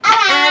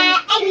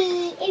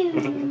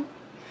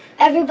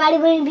Everybody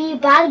wanted to be a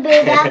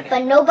bodybuilder,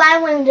 but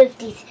nobody wanted to lift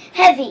these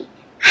heavy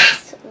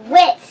ass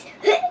weights.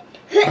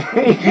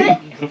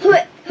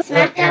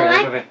 Smack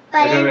that like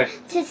button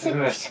to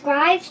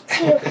subscribe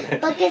to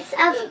Buckets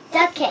of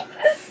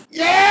Duckets.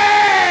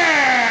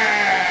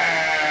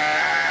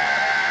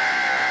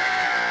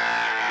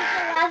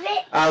 Love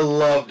it? I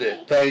loved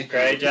it. Thank you.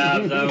 Great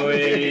job,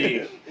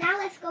 Zoe. Now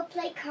let's go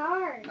play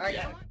cards.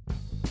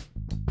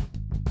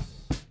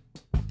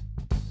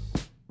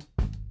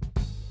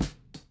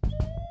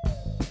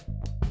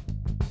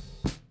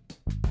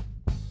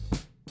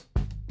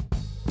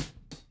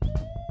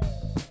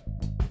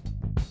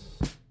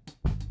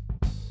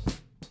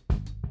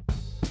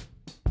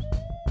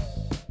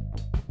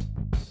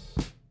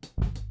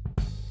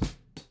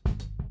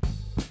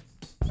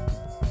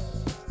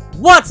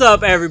 What's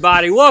up,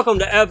 everybody? Welcome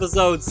to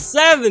episode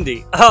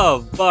 70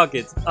 of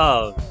Buckets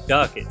of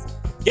Duckets.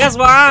 Guess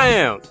where I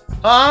am?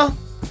 Huh?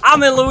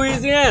 I'm in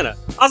Louisiana.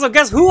 Also,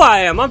 guess who I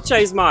am? I'm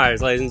Chase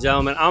Myers, ladies and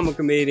gentlemen. I'm a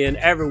comedian.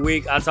 Every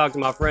week, I talk to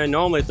my friend,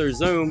 normally through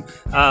Zoom,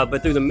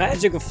 but through the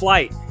magic of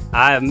flight,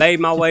 I have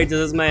made my way to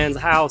this man's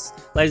house.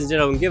 Ladies and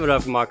gentlemen, give it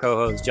up for my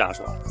co-host, Josh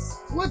Wallace.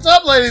 What's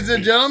up, ladies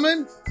and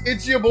gentlemen?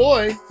 It's your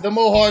boy, the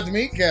Mohawks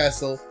Meat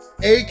Castle,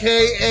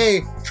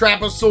 a.k.a.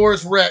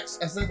 Traposaurus Rex.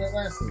 I said that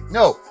last week.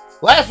 No,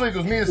 last week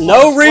was me and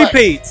No Flex.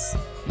 repeats.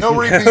 No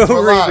repeats No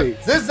for live.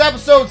 repeats. This is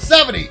episode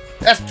 70.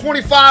 That's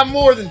 25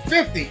 more than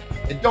 50.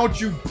 And don't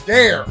you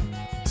dare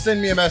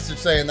send me a message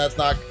saying that's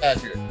not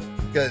accurate.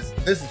 Because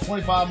this is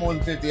 25 more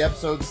than 50,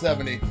 episode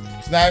 70.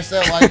 Smash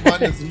that like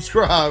button and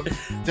subscribe to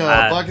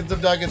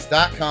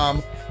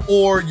bucketsofduckets.com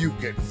or you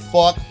get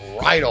fucked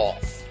right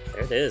off.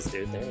 There it is,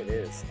 dude. There it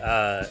is.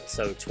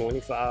 So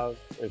 25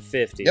 and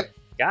 50. Yep.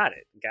 Got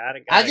it.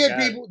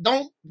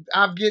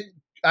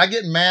 I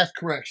get math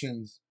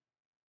corrections.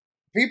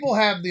 People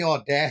have the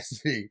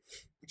audacity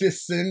to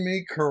send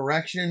me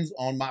corrections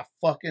on my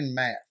fucking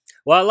math.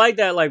 Well, I like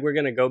that. Like, we're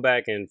gonna go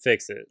back and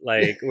fix it.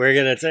 Like,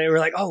 we're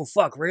like, oh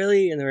fuck,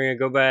 really? And then we're gonna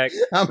go back,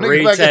 I'm gonna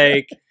go back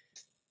retake.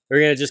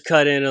 We're gonna just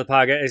cut into the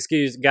podcast.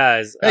 Excuse,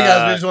 guys. Hey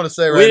guys, we just want to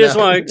say we right just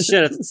now. want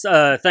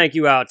to thank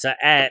you out to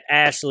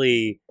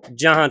 @Ashley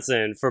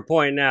Johnson for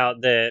pointing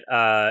out that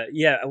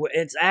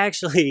it's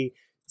actually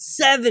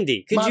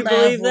 70. Could My you math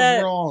believe was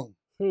that? wrong.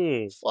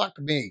 Hmm. Fuck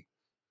me.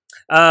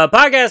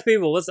 Podcast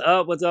people, what's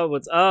up?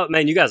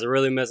 Man, you guys are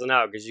really missing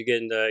out because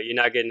you're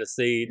not getting to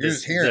see You're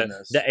just hearing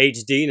this. the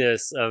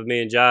HDness of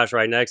me and Josh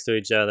right next to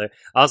each other.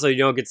 Also, you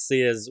don't get to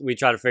see as we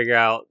try to figure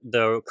out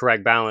the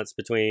correct balance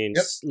between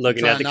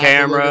looking at the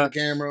camera.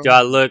 Do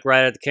I look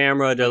right at the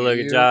camera? Do I look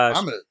at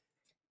Josh?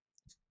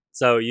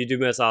 So you do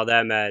miss all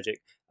that magic.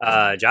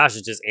 Josh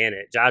is just in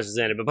it.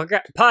 But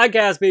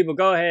podcast people,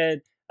 go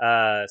ahead,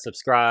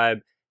 subscribe,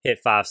 hit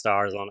 5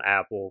 stars on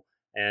Apple.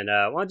 And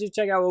why don't you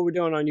check out what we're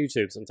doing on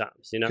YouTube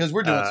sometimes, you know? Because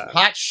we're doing some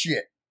hot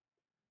shit.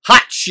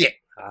 Hot shit.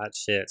 Hot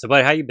shit. So,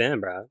 buddy, how you been,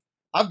 bro?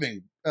 I've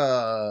been,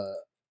 I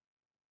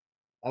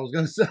was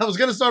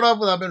gonna start off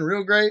with I've been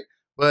real great,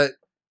 but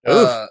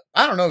I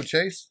don't know,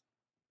 Chase.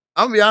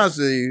 I'm gonna be honest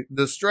with you.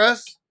 The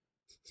stress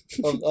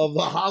of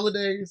the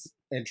holidays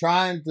and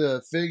trying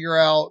to figure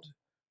out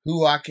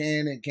who I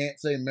can and can't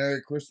say Merry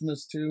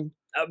Christmas to.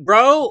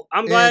 Bro,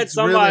 I'm glad It's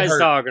somebody's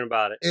really talking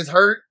about it. It's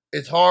hurt.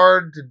 It's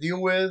hard to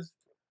deal with.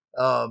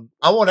 I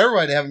want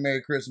everybody to have a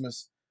Merry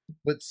Christmas,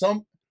 but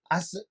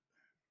I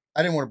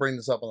didn't want to bring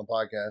this up on the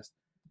podcast.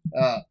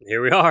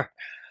 Here we are.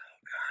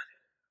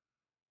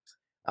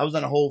 I was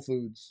in a Whole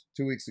Foods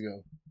 2 weeks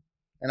ago,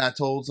 and I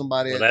told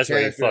somebody. Well, at that's the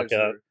where you cash fucked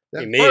register up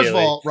that, immediately. First of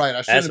all, right,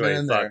 I should That's have where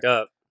been you in fucked there.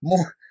 up.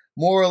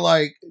 More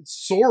like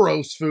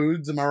Soros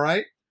Foods. Am I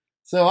right?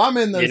 So I'm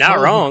in this. You're not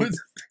Whole wrong.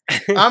 Foods,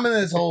 I'm in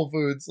this Whole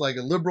Foods like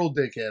a liberal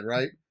dickhead,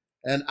 right?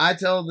 And I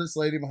tell this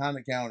lady behind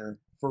the counter,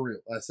 for real,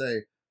 I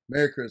say,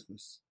 Merry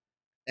Christmas.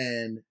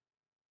 And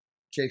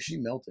Chase, she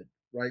melted,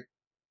 right?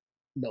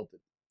 Melted.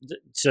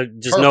 So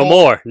just Her no whole-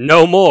 more.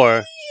 No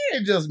more.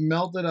 It just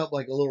melted up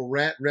like a little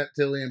rat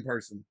reptilian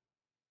person.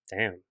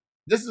 Damn.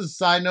 This is a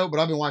side note, but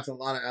I've been watching a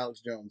lot of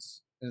Alex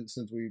Jones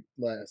since we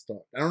last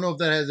talked. I don't know if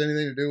that has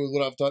anything to do with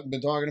what I've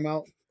been talking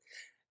about.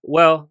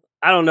 Well,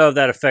 I don't know if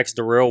that affects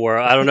the real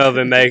world. I don't know if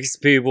it makes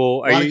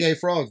people... A lot of gay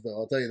frogs, though.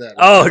 I'll tell you that.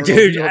 I Oh, don't know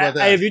dude. you know about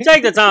that. If you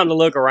take the time to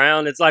look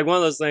around, it's like one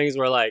of those things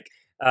where, like,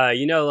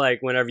 like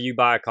whenever you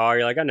buy a car,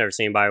 you're like, I've never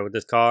seen anybody with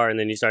this car. And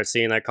then you start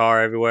seeing that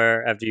car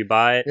everywhere after you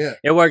buy it. Yeah.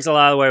 It works a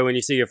lot of the way when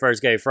you see your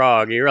first gay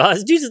frog. You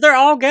realize, Jesus, they're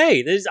all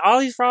gay. All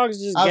these frogs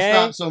are just I've gay.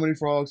 stopped so many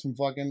frogs from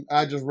fucking.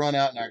 I just run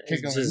out and I kick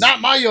It's them. just- Not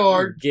my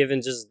yard.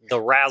 Giving just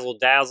the razzle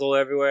dazzle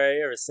everywhere.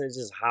 You ever seen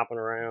just hopping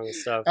around and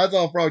stuff? I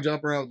saw a frog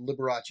jump around with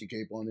Liberace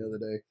cape on the other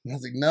day. I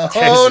was like, no,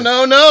 There's-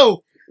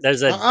 no. There's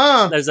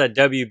that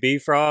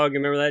WB frog. You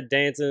remember that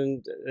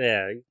dancing?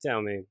 Yeah, you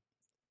tell me.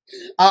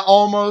 I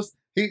almost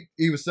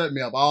He was setting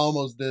me up. I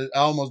almost did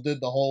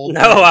the whole.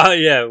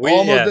 No, we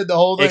almost did the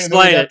whole thing.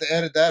 Explain it. Have to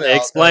edit that out.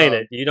 Explain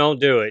it. You don't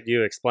do it.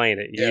 You explain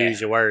it. You Yeah.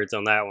 use your words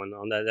on that one.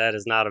 On that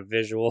is not a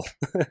visual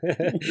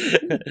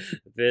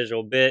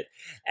visual bit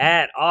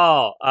at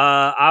all.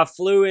 I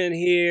flew in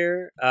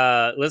here.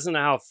 Listen to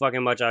how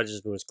fucking much I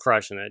just was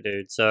crushing it,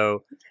 dude.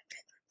 So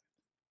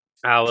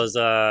I was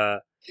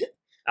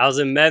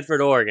in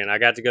Medford, Oregon. I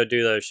got to go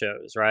do those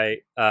shows, right?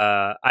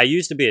 I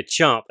used to be a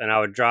chump, and I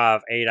would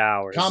drive 8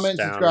 hours. Comment,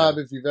 down subscribe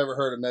there. if you've ever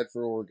heard of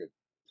Medford, Oregon.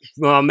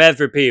 Well,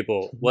 Medford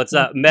people, what's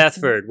up?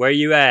 Medford, where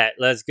you at?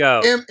 Let's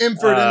go. Imford in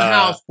the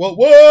house. What?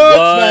 What?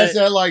 Smash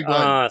that like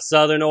button.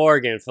 Southern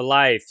Oregon for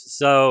life.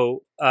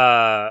 So,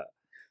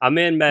 I'm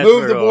in Medford.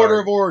 Move the border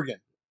of Oregon.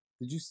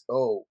 Did you?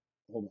 Oh,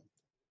 hold on.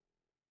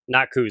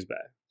 Not Coos Bay.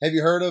 Have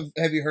you heard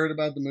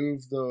about the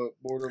move the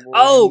border of Oregon?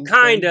 Oh,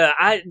 kinda.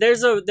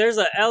 There's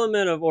a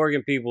element of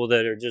Oregon people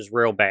that are just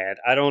real bad.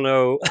 I don't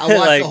know. I watched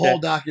like the whole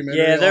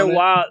documentary. Yeah, they're on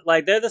wild.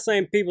 Like they're the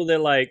same people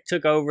that like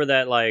took over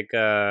that like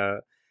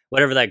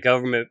whatever that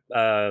government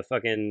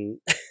fucking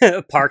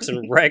Parks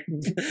and Rec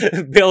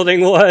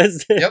building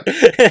was. Yep.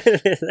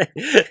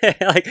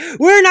 Like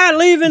we're not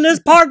leaving this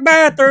park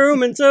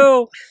bathroom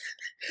until.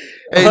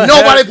 Ain't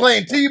nobody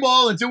playing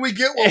t-ball until we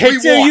get what we want.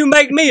 Until you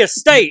make me a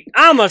state.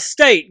 I'm a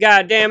state,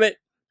 goddammit.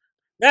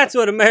 That's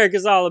what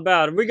America's all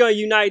about. We're going to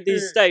unite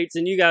these states,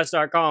 and you got to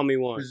start calling me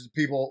one. There's just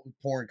people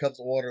pouring cups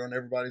of water on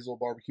everybody's little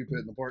barbecue pit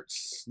in the park.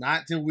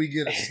 Not till we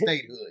get a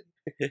statehood.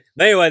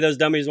 But anyway, those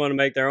dummies want to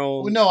make their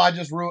own. Well, no, I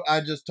just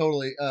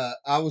totally.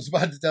 I was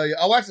about to tell you.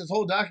 I watched this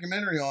whole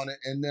documentary on it,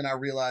 and then I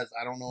realized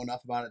I don't know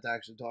enough about it to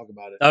actually talk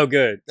about it. Oh,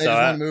 good. They just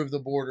want to move the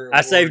border.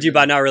 I saved you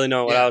by not really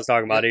knowing what I was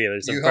talking about either.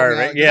 So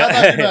perfect. Yeah. I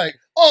thought you'd be like,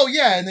 oh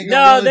yeah, and then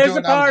no, really there's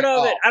a part like,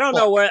 of it. I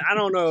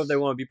don't know if they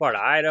want to be part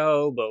of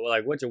Idaho, but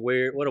like, what a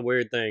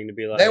weird thing to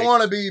be like. They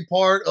want to be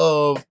part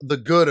of the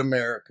good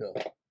America.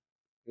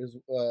 Is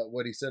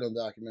what he said on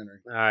the documentary.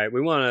 All right,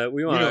 we want to.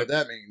 You know what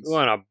that means. We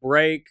want to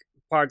break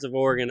parts of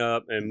Oregon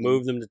up and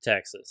move them to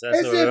Texas.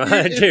 That's what we want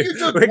to do. If you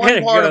took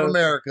one part of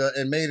America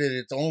and made it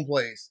its own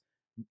place,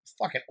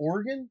 fucking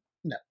Oregon?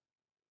 No.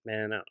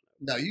 Man, no.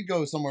 No, you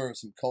go somewhere with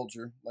some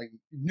culture. Like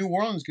New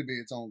Orleans could be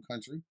its own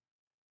country.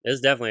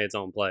 It's definitely its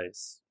own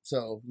place.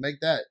 So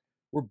make that.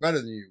 We're better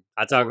than you.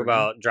 I talk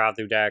about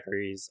drive-through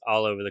daiquiris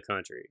all over the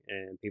country,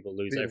 and people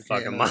lose their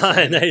fucking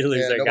mind. They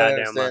lose their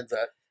goddamn mind.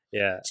 That.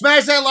 Yeah.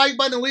 Smash that like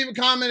button and leave a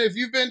comment if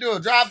you've been to a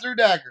drive-through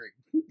daiquiri.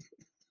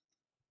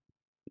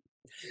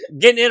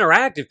 Getting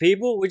interactive,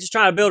 people. We're just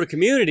trying to build a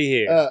community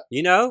here.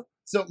 You know?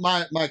 So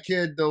my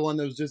kid, the one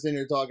that was just in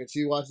here talking,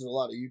 she watches a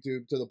lot of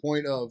YouTube to the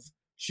point of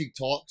she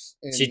talks.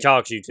 She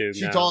talks YouTube.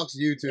 She talks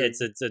YouTube.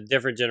 It's a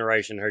different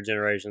generation. Her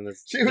generation.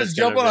 She was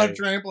jumping on a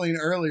trampoline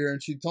earlier,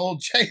 and she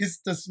told Chase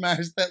to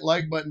smash that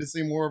like button to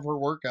see more of her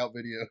workout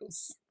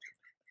videos.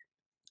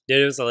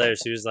 Dude, it was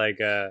hilarious. She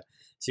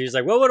was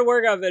like, what would a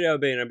workout video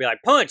be? And I'd be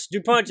like, punch,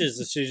 do punches.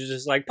 And she was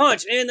just like,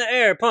 punch in the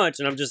air, punch.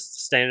 And I'm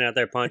just standing out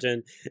there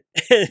punching.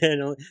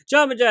 And I'm like,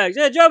 jumping jacks.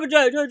 Yeah, jumping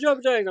jacks. I'm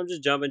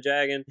just jumping,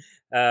 jagging.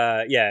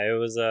 Yeah, it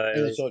was.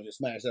 And then she told you to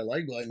smash that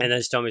like button. And then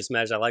she told me to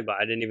smash that like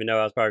button. I didn't even know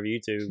I was part of a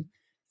YouTube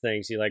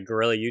thing. She like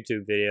guerrilla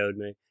YouTube videoed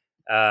me.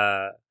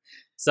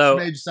 So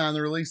she made you sign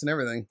the release and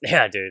everything.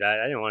 Yeah, dude,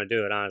 I didn't want to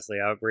do it, honestly.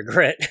 I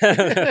regret.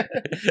 I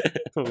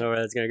don't know where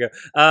that's going to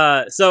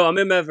go. So I'm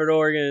in Medford,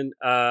 Oregon.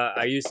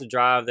 I used to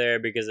drive there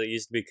because it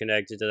used to be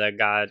connected to that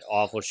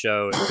god-awful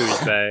show at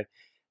Coos Bay.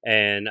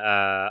 And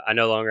I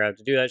no longer have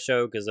to do that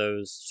show because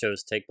those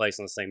shows take place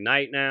on the same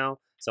night now.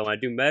 So when I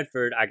do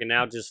Medford, I can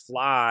now just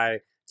fly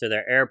to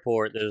their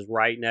airport that is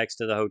right next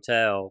to the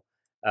hotel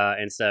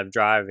instead of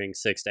driving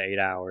 6 to 8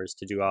 hours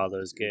to do all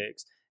those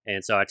gigs.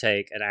 And so I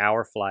take an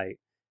hour flight.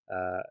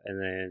 And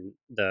then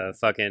the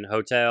fucking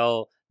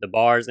hotel, the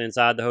bars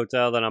inside the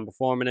hotel that I'm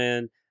performing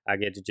in, I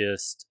get to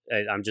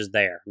I'm just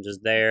there.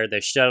 They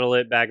shuttle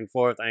it back and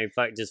forth. I ain't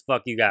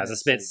fuck you guys. I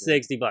spent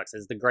 $60.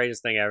 It's the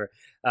greatest thing ever.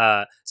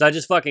 So I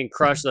just fucking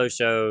crushed those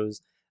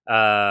shows.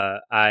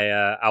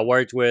 I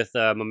worked with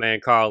my man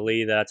Carl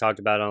Lee that I talked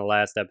about on the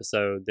last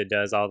episode that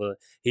does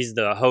he's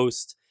the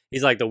host.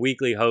 He's like the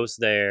weekly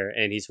host there,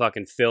 and he's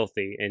fucking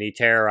filthy, and he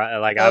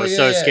terrorized. Like I was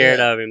so scared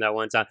of him that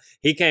one time.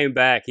 He came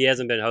back. He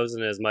hasn't been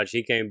hosting as much.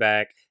 He came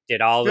back,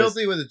 did all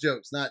filthy with the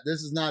jokes. This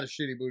is not a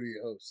shitty booty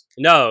host.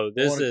 No,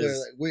 this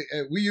is. We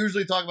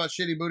usually talk about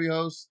shitty booty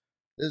hosts.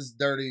 This is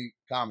dirty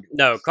comedy.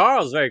 No,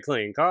 Carl's very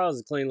clean. Carl's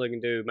a clean looking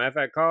dude. Matter of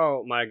fact,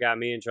 Carl might have got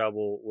me in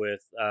trouble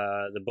with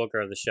the booker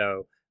of the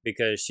show.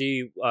 Because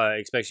she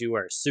expects you to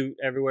wear a suit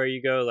everywhere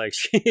you go. Like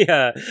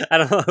I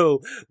don't know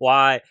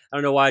why. I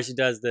don't know why she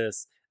does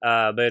this.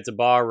 But it's a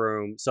bar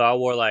room, so I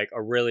wore like a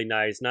really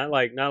nice, not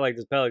like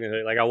this Pelican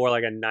hoodie. Like I wore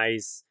like a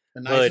nice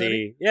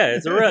hoodie. Yeah,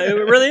 it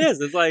really is.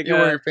 It's like you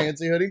wear your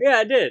fancy hoodie. Yeah,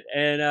 I did,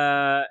 and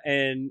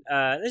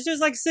it's just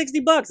like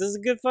 $60.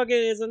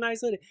 It's a nice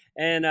hoodie,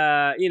 and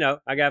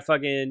I got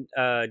fucking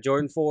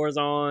Jordan 4s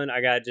on. I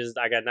got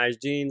nice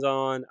jeans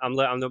on. I'm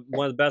one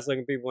of the best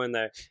looking people in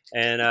there,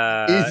 and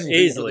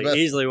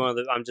easily one of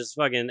the. I'm just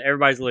fucking.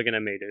 Everybody's looking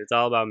at me, dude. It's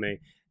all about me.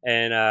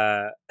 And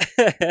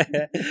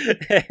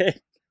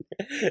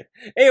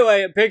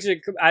anyway,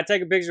 I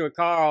take a picture with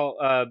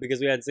Carl because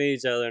we hadn't seen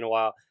each other in a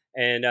while.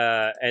 And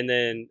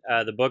then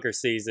the booker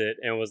sees it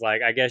and was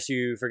like, "I guess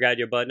you forgot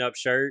your button-up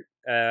shirt."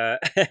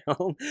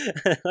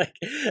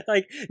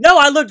 like, no,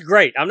 I looked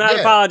great. I'm not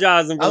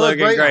apologizing for looking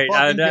great.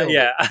 I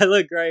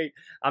look great.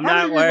 I'm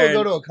not wearing.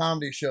 People go to a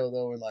comedy show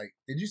though, and like,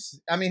 did you?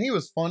 I mean, he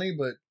was funny,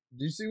 but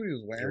did you see what he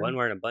was wearing? He wasn't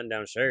wearing a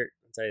button-down shirt.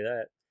 I'll tell you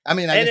that. I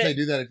mean, I guess they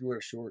do that if you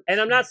wear shorts. And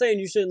I'm not saying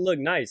you shouldn't look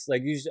nice.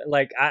 Like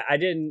I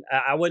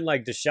wasn't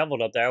like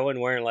disheveled up there. I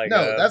wasn't wearing like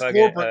that's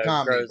corporate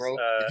comedy, gross, bro.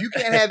 If you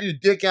can't have your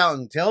dick out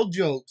and tell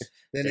jokes,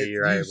 then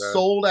you've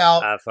sold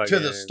out to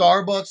the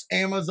Starbucks,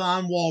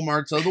 Amazon,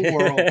 Walmarts of the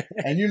world,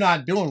 and you're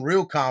not doing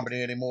real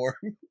comedy anymore.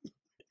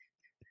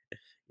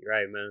 You're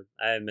right, man.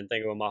 I haven't been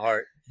thinking with my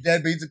heart.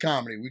 Deadbeats of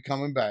comedy. We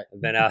coming back.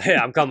 I've been out here.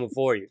 I'm coming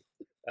for you.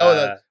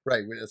 That's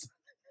right.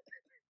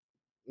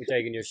 We're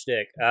taking your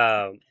stick.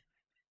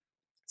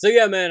 So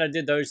yeah, man, I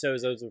did those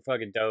shows. Those were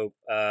fucking dope.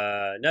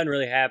 Nothing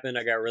really happened.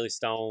 I got really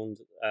stoned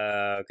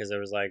because there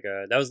was like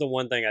that was the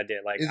one thing I did.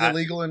 Like, is it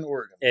legal in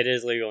Oregon? It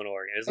is legal in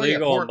Oregon. It's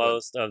legal on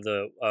most of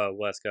the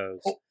West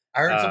Coast. Oh,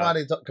 I heard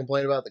somebody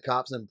complain about the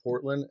cops in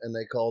Portland, and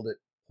they called it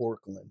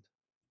Porkland.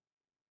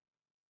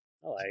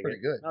 I like it.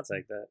 Pretty good. I'll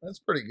take that. That's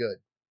pretty good.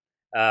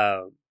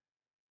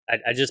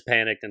 I just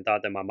panicked and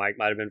thought that my mic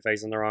might have been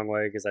facing the wrong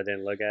way because I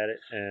didn't look at it.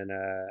 And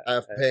I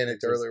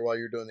panicked earlier while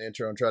you were doing the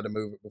intro and tried to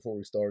move it before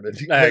we started.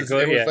 Because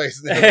it was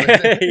facing the other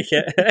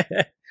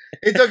way.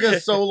 It took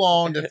us so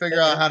long to figure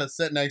out how to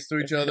sit next to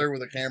each other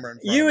with a camera in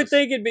front You of would us.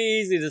 think it'd be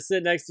easy to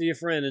sit next to your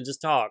friend and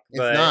just talk. It's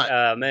but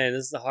not. Man,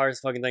 this is the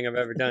hardest fucking thing I've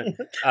ever done.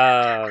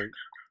 I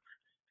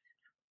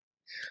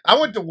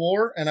went to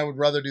war, and I would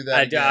rather do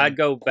that again. I'd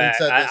go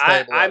back.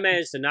 I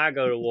managed to not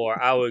go to war.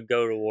 I would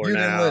go to war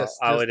now. Enlist,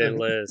 I would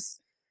enlist.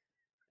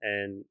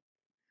 And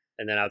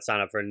then I'd sign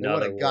up for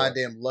another war. What a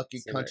goddamn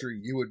lucky country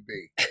you would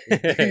be.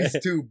 If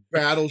these two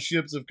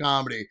battleships of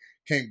comedy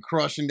came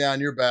crushing down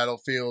your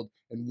battlefield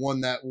and won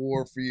that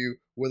war for you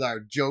with our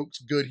jokes,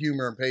 good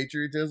humor, and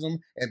patriotism,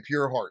 and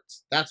pure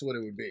hearts. That's what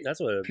it would be. That's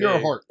what it would pure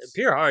be. Hearts.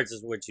 Pure hearts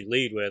is what you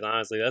lead with,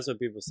 honestly. That's what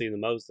people see the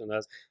most in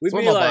us. That's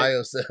what my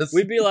bio says.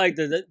 We'd be like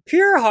the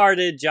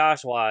pure-hearted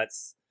Josh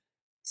Watts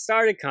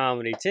started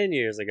comedy 10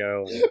 years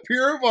ago.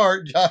 Pure of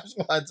heart, Josh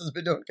Watts has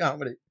been doing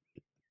comedy.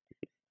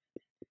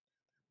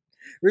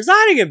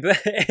 Residing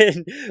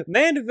in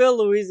Mandeville,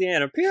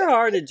 Louisiana,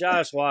 pure-hearted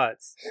Josh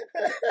Watts.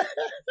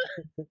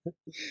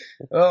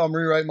 Oh, I'm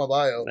rewriting my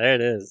bio. There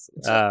it is.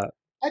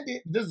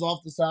 This is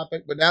off the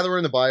topic, but now that we're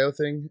in the bio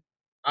thing,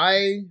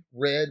 I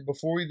read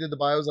before we did the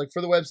bios, like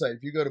for the website,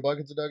 if you go to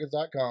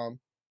bucketsofduckets.com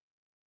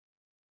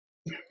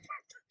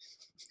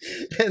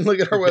and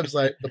look at our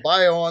website, the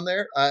bio on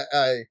there,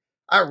 I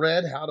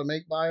read how to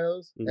make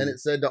bios, and it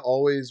said to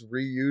always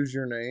reuse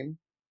your name.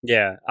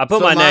 Yeah, I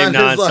put my name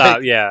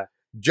nonstop. Yeah.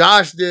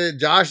 Josh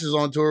is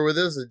on tour with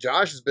this, and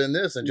Josh has been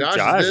this, and Josh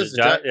is this,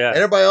 and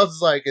everybody else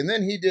is like, and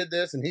then he did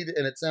this, and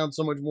it sounds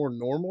so much more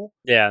normal.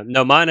 Yeah,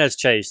 no, mine has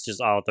Chase just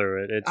all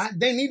through it.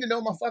 They need to know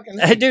my fucking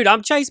name. Hey, dude,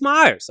 I'm Chase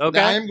Myers. Okay,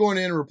 now, I am going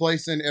in and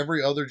replacing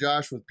every other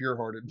Josh with Pure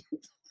Hearted.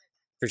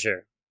 For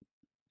sure.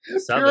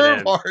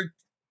 Pure Heart.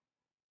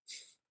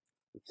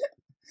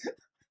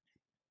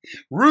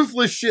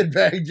 Ruthless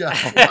shitbag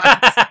Josh.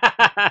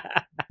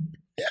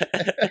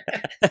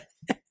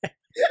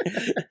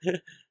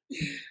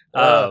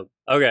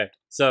 Okay,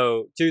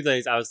 so two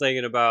things I was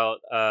thinking about.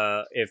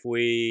 If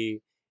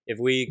we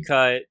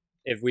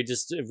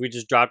just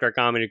dropped our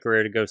comedy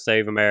career to go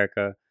save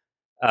America,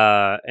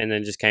 and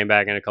then just came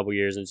back in a couple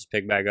years and just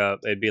picked back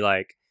up, it'd be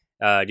like,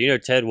 do you know who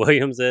Ted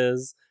Williams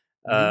is?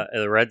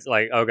 The Reds,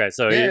 like, okay,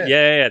 so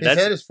yeah, his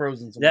head is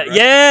frozen. That's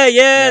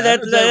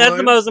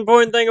the most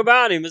important thing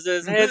about him is that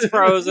his head's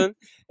frozen,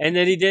 and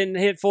then he didn't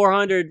hit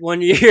 400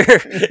 1 year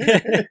for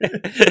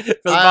the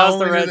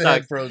Boston Red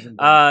Sox.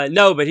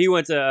 No, but he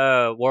went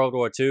to World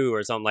War II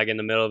or something, like in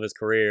the middle of his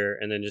career,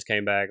 and then just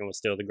came back and was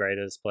still the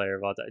greatest player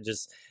of all time.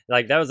 Just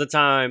like that was a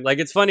time. Like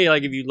it's funny,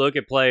 like if you look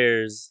at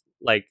players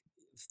like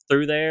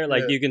through there,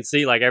 like you can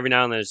see like every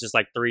now and then it's just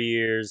like 3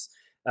 years.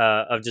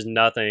 Of just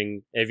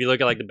nothing. If you look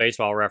at like the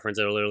baseball reference,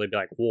 it'll literally be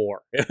like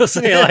war. It was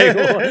like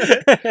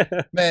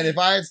war. Man, if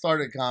I had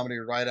started comedy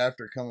right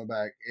after coming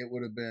back, it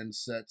would have been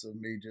sets of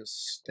me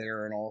just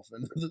staring off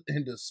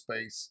into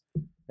space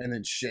and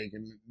then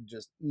shaking.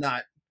 Just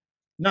not.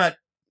 I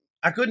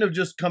couldn't have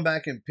just come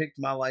back and picked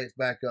my life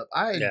back up.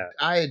 I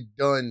had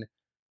done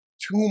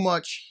too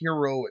much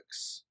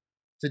heroics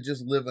to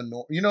just live a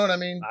normal. You know what I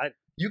mean?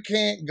 You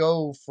can't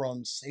go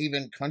from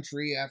saving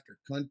country after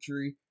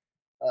country.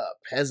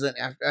 Peasant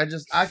after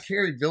I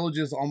carried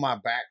villages on my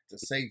back to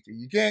safety.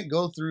 You can't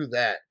go through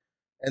that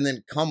and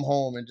then come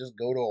home and just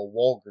go to a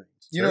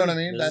Walgreens. You know what I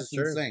mean? That's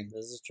insane.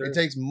 This is true. It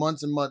takes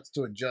months and months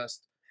to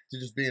adjust to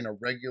just being a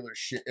regular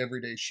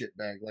everyday shit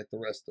bag like the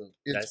rest of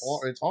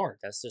it's hard.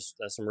 That's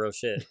some real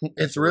shit.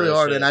 It's really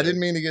hard, and I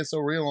didn't mean to get so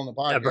real on the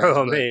podcast. Yeah,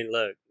 bro, I mean,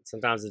 look,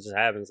 sometimes it just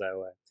happens that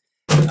way.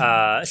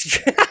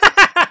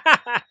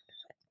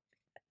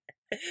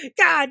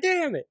 God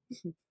damn it.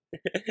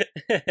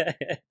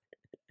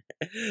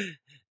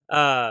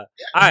 All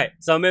right,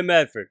 so I'm in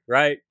Medford,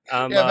 right?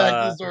 Back to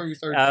the story we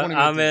started 20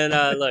 minutes I'm in.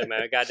 Look,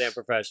 man, goddamn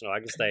professional. I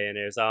can stay in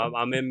here. So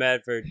I'm in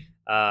Medford.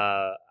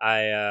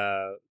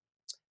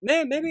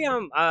 Maybe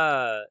I'm.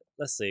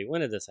 Let's see.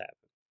 When did this happen?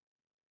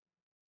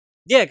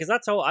 Yeah, because I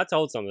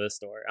told some of this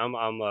story. I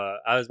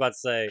was about to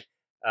say.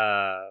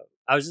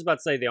 I was just about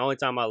to say the only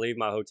time I leave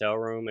my hotel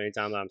room,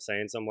 anytime that I'm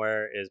staying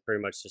somewhere, is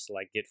pretty much just to,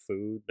 like, get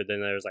food. But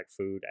then there's like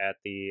food at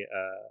the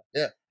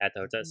at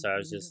the hotel, so I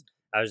was just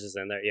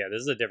in there. Yeah,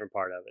 this is a different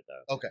part of it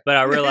though. Okay. But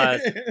I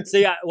realized,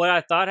 what I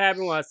thought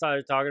happened when I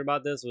started talking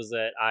about this was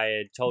that I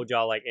had told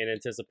y'all, like, in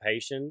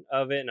anticipation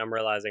of it, and I'm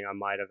realizing I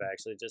might have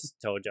actually just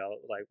told y'all,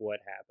 like, what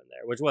happened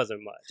there, which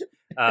wasn't much.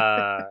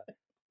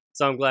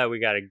 So I'm glad we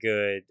got a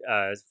good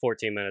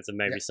 14 minutes of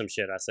maybe some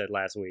shit I said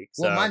last week.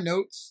 So. Well, my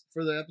notes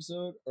for the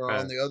episode are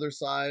on the other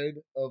side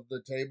of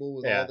the table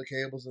with all the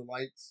cables and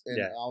lights, and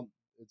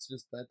it's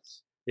just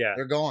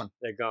they're gone.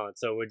 They're gone.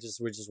 So we're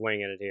just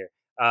winging it here.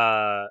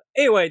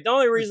 Anyway, the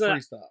only reason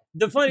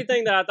the funny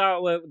thing that I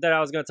thought that I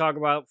was going to talk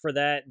about for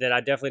that I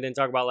definitely didn't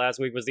talk about last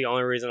week was the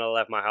only reason I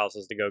left my house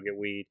was to go get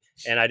weed,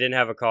 and I didn't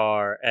have a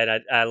car, and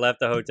I left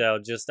the hotel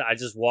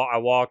I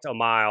walked a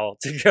mile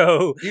to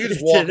go. You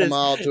just walk a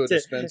mile to a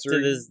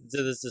dispensary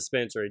to this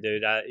dispensary,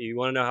 dude. You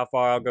want to know how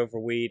far I'll go for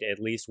weed? At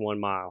least 1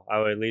 mile. I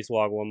would at least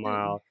walk 1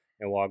 mile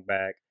and walk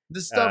back.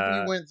 The stuff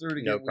you went through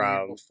to get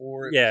weed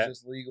before it was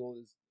just legal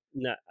is.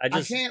 No, I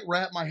can't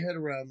wrap my head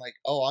around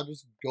I'll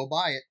just go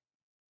buy it.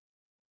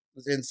 It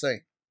was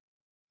insane.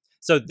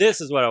 So this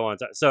is what I want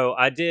to talk. So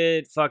I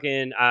did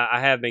I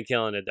have been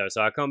killing it though.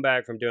 So I come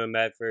back from doing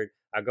Medford.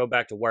 I go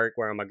back to work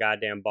where I'm a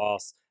goddamn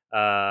boss.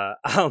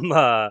 I'm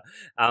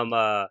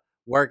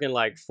working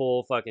like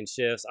full fucking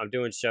shifts. I'm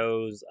doing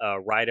shows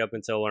right up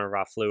until whenever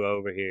I flew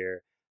over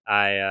here.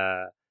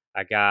 I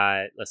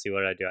got, let's see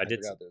what I do. I did.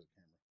 Forgot there was a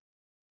camera.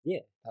 Yeah.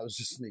 I was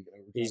just sneaking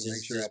over. He's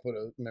make sure I put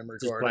a memory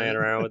just card playing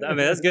around with it. I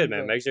mean, that's good,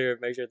 man. Make sure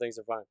things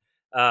are fine.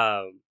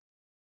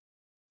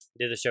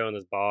 Did a show in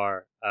this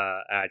bar.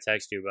 I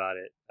texted you about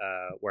it,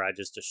 where I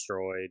just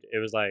destroyed. It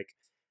was like,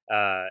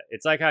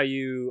 it's like how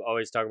you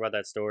always talk about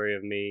that story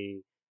of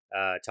me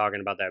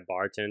talking about that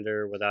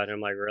bartender without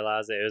him like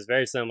realizing it. It was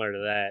very similar to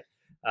that.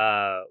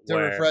 To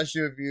refresh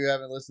you, if you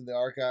haven't listened to the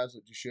archives,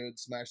 which you should,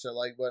 smash that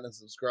like button and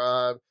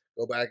subscribe.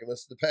 Go back and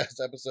listen to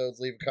past episodes.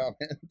 Leave a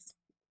comment.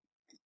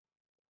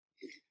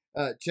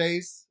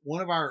 Chase,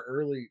 one of our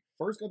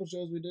first couple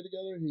shows we did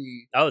together,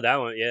 that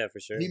one, yeah, for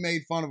sure. He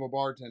made fun of a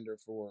bartender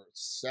for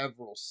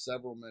several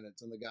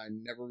minutes, and the guy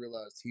never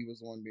realized he was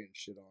the one being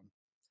shit on,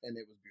 and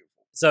it was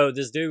beautiful. So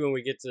this dude, when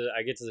I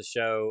get to the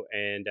show,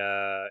 and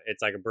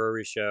it's like a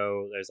brewery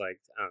show. There's like,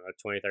 I don't know,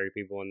 20, 30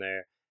 people in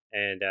there,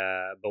 and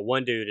but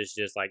one dude is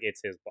just like,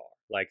 it's his bar,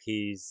 like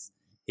he's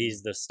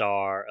the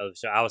star of the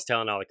show. I was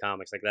telling all the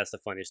comics, like, that's the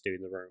funniest dude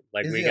in the room.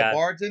 Like, is he a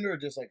bartender or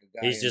just like a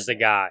guy? He's just a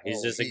guy.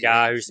 He's just a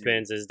guy who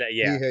spends his day.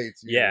 Yeah, he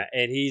hates you. Yeah,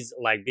 and he's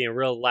like being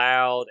real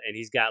loud, and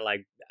he's got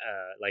like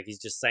he's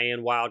just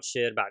saying wild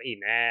shit about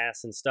eating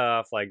ass and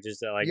stuff. Like,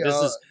 just like this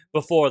is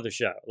before the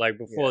show, like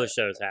before the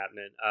show's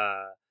happening.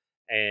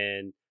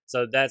 And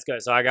so that's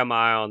good. So I got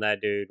my eye on that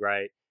dude,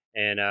 right?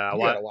 And you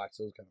gotta watch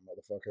those kind of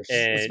motherfuckers.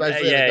 And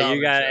especially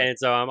you got. And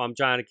so I'm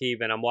trying to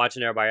keep, and I'm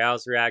watching everybody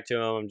else react to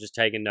him. I'm just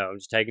taking notes. I'm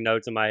just taking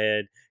notes in my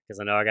head because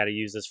I know I got to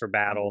use this for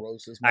battle.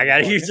 I got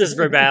to use this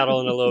for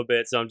battle in a little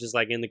bit. So I'm just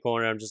like in the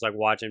corner. I'm just like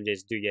watching him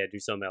just do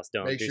something else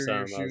dumb. Make do sure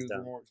something your shoes else dumb.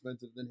 are more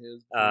expensive than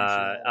his.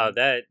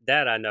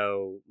 That I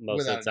know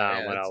most of the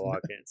time when I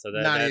walk in. So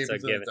that's a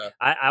given.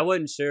 I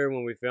wasn't sure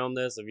when we filmed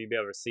this if you'd be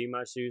able to see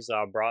my shoes, so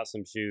I brought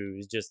some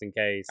shoes just in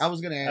case. I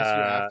was gonna ask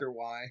you after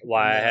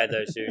why I had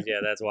those shoes. Yeah,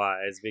 that's why.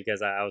 It's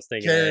because I was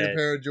thinking carrying a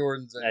pair of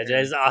Jordans. I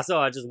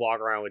just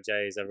walk around with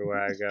J's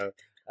everywhere I go.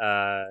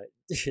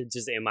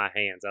 Just in my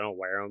hands. I don't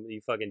wear them.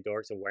 You fucking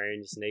dorks are wearing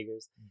your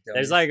sneakers.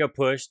 There's like a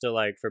push to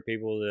like for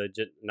people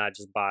to not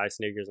just buy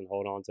sneakers and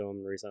hold on to them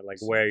and recently like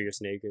wear your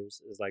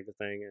sneakers is like the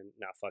thing. And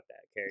now fuck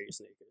that. Carry your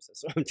sneakers.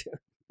 That's what I'm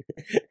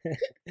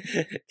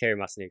doing. Carry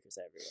my sneakers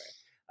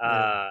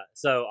everywhere.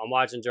 So I'm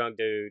watching drunk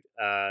dude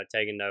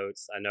taking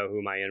notes. I know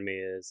who my enemy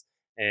is.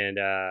 And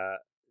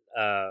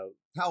how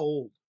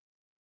old?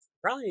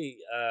 Probably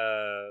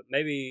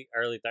maybe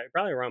early 30s,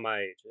 probably around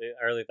my age,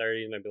 early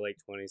 30s, maybe late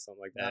 20s, something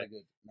like that.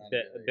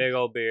 Big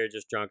old beard,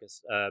 just drunk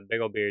as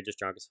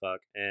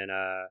fuck. And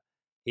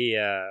he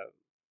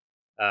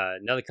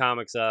another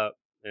comic's up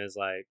and is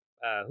like,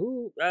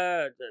 who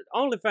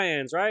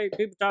OnlyFans, right?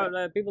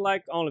 People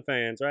like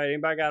OnlyFans, right?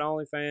 Anybody got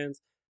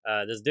OnlyFans?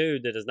 This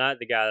dude that is not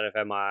the guy that I've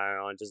had my eye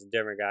on, just a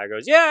different guy,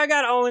 goes, yeah, I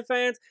got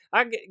OnlyFans.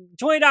 I get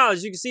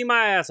 $20. You can see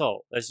my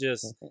asshole. That's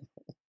just.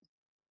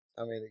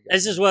 I mean,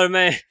 it's just what a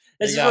man.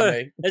 It's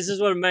just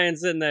what a man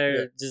sitting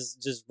there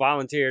just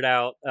volunteered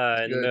out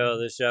in the middle of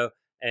this show,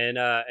 and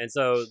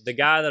so the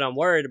guy that I'm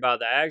worried about,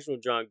 the actual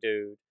drunk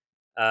dude,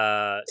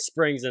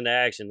 springs into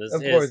action. This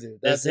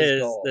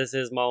is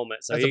his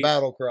moment. So that's a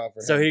battle cry for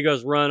him. So he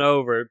goes run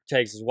over,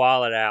 takes his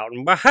wallet out,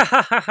 and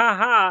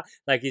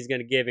like he's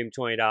gonna give him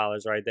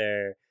 $20 right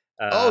there.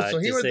 So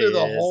he went through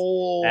the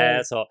whole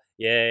asshole.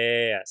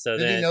 Yeah. So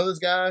did he know this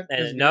guy?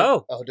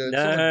 No. Oh, dude,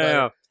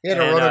 No. He had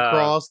to run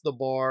across the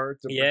bar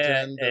to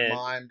pretend to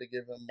mime to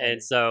give him money.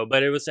 And so,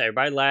 but it was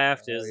everybody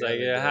laughed. It was like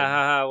ha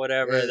ha ha,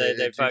 whatever. Yeah,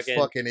 they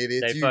fucking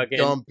idiots, you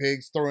dumb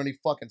pigs. Throw any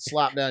fucking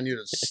slop down you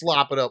to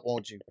slop it up,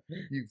 won't you?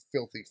 You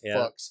filthy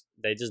fucks.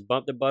 They just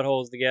bumped the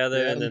buttholes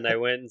together, and then they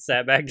went and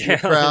sat back down.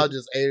 The crowd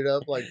just ate it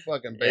up like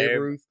fucking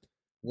Babe Ruth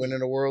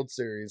winning a World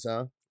Series, huh?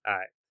 All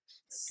right,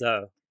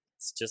 so.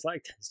 It's just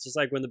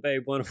like when the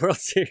Babe won a World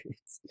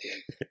Series.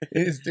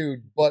 These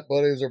dude butt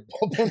buddies are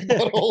bumping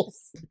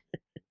buttholes.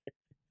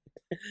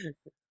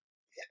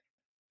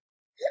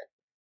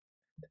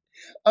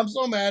 I'm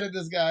so mad at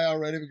this guy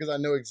already because I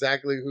know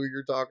exactly who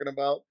you're talking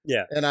about.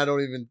 Yeah. And I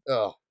don't even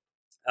come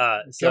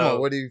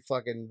on, what do you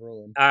fucking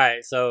ruin? All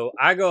right, so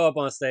I go up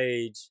on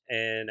stage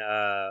and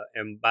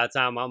by the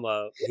time I'm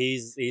up,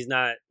 he's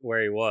not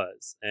where he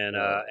was. And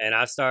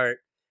I start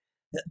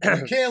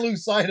you can't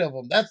lose sight of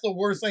them. That's the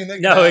worst thing that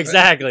can happen.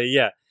 Exactly,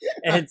 yeah.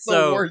 And That's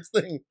so the worst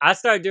thing. I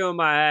start doing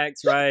my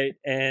acts, right,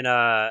 and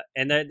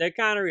they're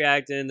kind of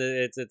reacting.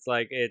 It's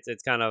like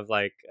it's kind of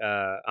like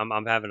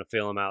I'm having to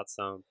feel them out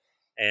some,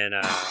 and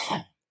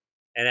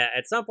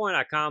at some point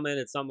I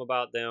commented something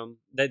about them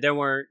that they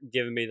weren't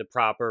giving me the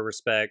proper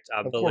respect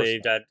I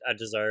believed I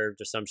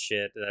deserved or some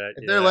shit.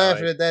 If they're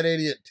laughing at that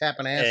idiot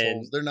tapping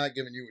assholes, they're not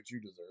giving you what you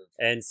deserve.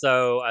 And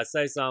so I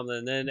say something,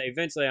 and then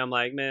eventually I'm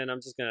like, man,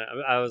 I'm just glad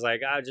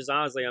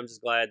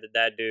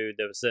that dude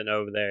that was sitting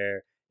over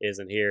there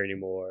isn't here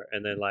anymore.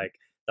 And then like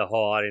the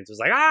whole audience was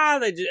like,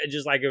 they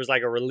just like, it was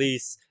like a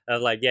release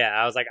of like, yeah,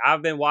 I was like,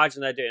 I've been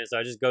watching that dude. And so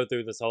I just go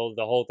through the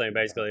whole thing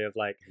basically of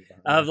like,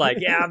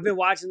 yeah, I've been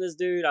watching this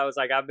dude. I was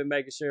like, I've been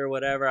making sure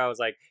whatever. I was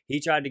like, he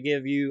tried to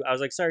give you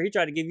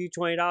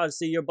 $20 to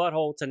see your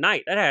butthole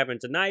tonight. That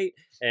happened tonight.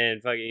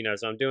 And fucking,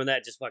 so I'm doing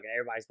that. Just fucking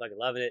everybody's fucking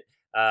loving it.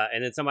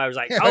 And then somebody was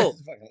like, "Oh,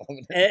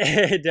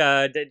 and,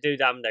 dude,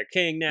 I'm their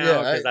king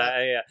now." Because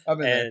I've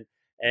been there.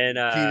 And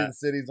Keaton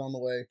City's on the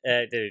way.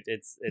 Dude,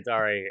 it's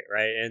already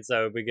right. And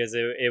so because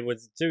it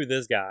was to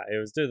this guy, it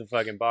was to the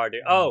fucking bar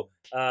dude. Oh,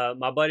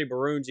 my buddy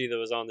Barunji that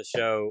was on the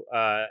show.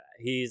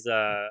 He's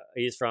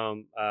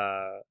from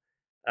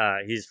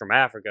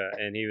Africa,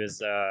 and he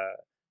was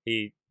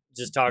he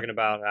just talking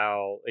about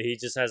how he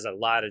just has a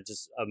lot of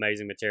just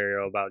amazing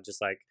material about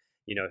just like.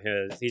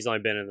 He's only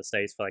been in the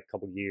States for like a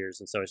couple years,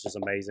 and so it's just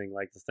amazing,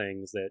 like the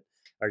things that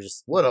are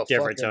just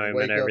different to him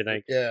and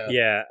everything.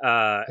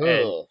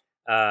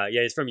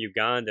 He's from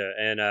Uganda,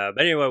 and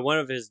but anyway, one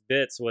of his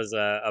bits was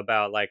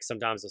about like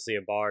sometimes they'll see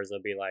at bars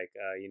there'll be like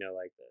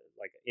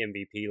like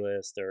MVP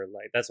list or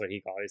like that's what he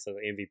called it, so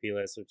the MVP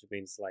list, which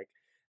means like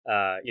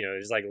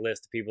just like a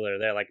list of people that are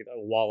there, like a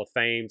wall of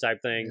fame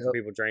type thing for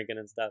people drinking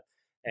and stuff.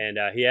 And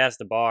he asked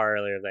the bar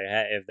earlier if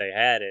they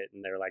had it,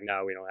 and they were like,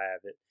 no, we don't have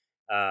it.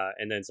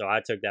 And then so I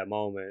took that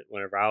moment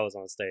whenever I was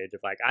on stage of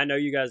like, I know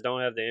you guys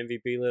don't have the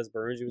MVP list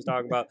Barunji was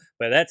talking about,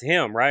 but that's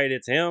him, right?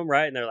 It's him,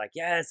 right? And they're like,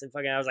 yes. And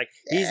fucking, I was like,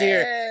 he's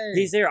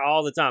here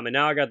all the time. And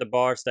now I got the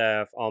bar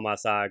staff on my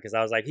side because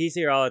I was like, he's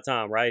here all the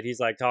time, right? He's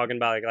like talking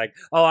about like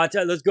oh,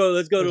 let's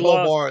go to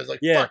Lost. Bar is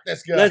like, fuck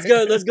this guy.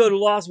 Let's go to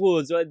Lost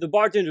Woods. The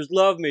bartenders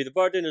love me.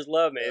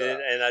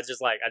 And I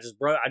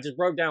just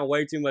broke down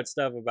way too much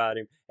stuff about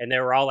him, and they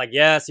were all like,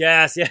 yes,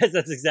 that's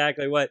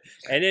exactly what.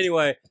 And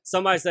anyway,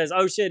 somebody says,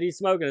 oh shit,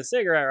 he's smoking a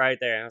cigarette right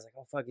there. And I was like,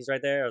 oh fuck, he's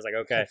right there. I was like,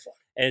 okay.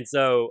 And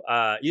so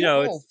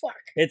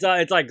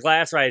it's like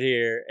glass right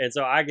here, and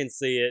so I can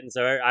see it. And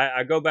so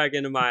I go back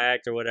into my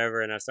act or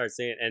whatever, and I start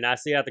seeing it, and I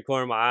see out the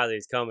corner of my eye that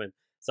he's coming.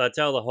 So I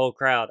tell the whole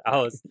crowd,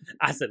 I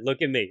said,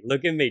 look at me.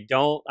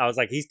 Don't. I was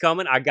like, he's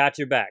coming. I got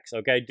your backs.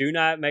 Okay, do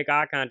not make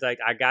eye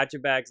contact. I got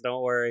your backs.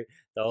 Don't worry.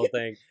 The whole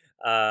thing.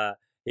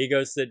 He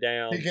goes sit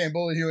down. He can't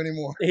bully you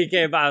anymore. He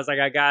can't. I was like,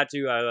 I got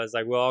you. I was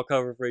like, we'll all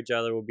cover for each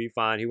other. We'll be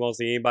fine. He won't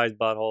see anybody's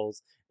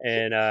buttholes.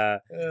 And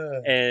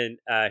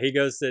he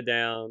goes sit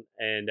down,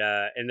 and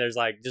there's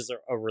like just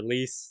a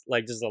release,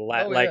 like just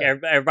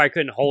everybody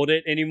couldn't hold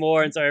it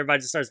anymore, and so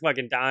everybody just starts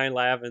fucking dying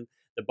laughing.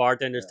 The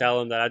bartenders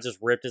tell him that I just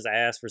ripped his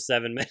ass for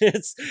 7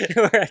 minutes,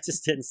 where I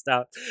just didn't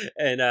stop.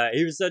 And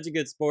he was such a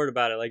good sport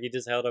about it. Like he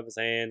just held up his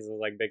hands and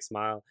was like big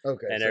smile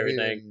and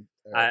everything.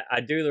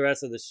 I do the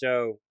rest of the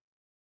show.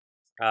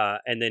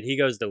 And then he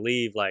goes to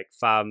leave like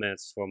 5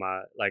 minutes for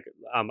my, like,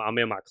 I'm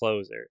in my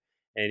closer,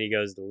 and he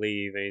goes to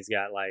leave, and he's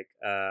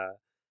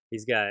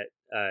got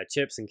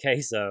chips and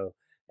queso,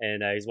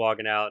 and he's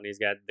walking out, and he's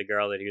got the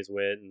girl that he was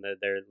with, and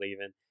they're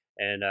leaving.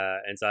 And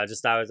so I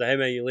was like, hey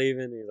man, you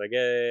leaving? And he's like,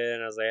 yeah.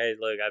 And I was like, hey,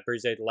 look, I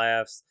appreciate the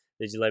laughs.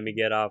 Did you let me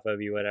get off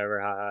of you? Whatever.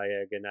 Ha,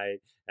 yeah, good night.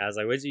 And I was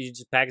like, what, you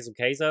just packing some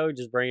queso?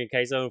 Just bringing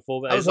queso and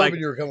full bag? I was hoping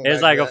you were coming back. It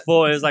was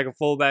like a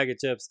full bag of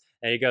chips.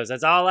 And he goes,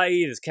 that's all I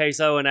eat is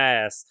queso and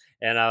ass.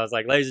 And I was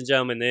like, ladies and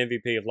gentlemen, the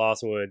MVP of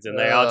Lost Woods. And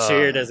they all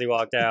cheered as he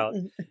walked out.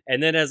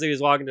 And then as he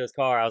was walking to his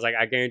car, I was like,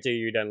 I guarantee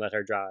you he doesn't let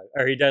her drive.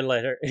 Or he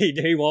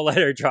won't let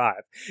her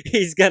drive.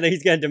 He's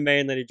gonna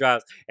demand that he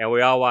drives. And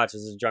we all watch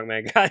as this drunk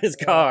man got in his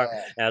car.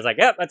 And I was like,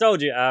 yep, I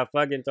told you. I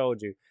fucking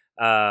told you.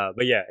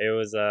 But yeah, it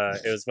was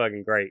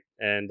fucking great.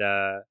 And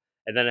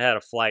and then I had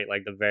a flight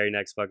like the very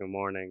next fucking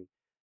morning.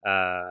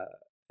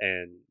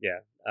 And yeah,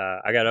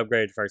 I got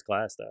upgraded to first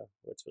class though,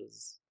 which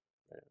was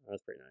that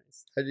was pretty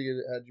nice. How'd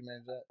you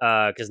manage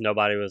that? Because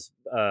nobody was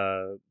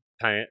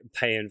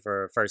paying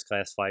for a first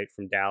class flight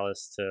from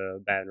Dallas to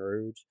Baton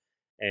Rouge,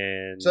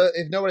 and so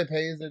if nobody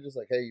pays, they're just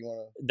like, hey, you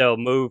want to? They'll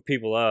move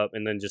people up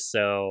and then just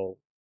sell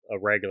a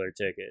regular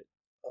ticket.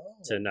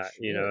 To not,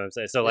 shit. you know what I'm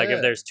saying? So, like,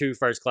 if there's 2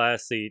 first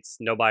class seats,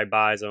 nobody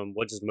buys them.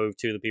 We'll just move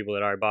 2 of the people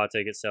that already bought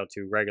tickets, sell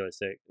 2 regular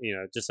tickets, you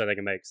know, just so they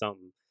can make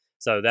something.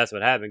 So that's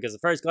what happened because the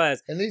first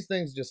class. And these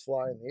things just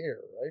fly in the air,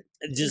 right?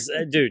 Just,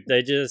 dude,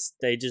 they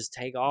just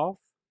take off,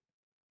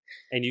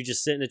 and you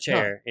just sit in a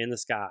chair in the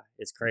sky.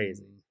 It's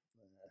crazy.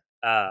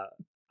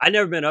 I've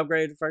never been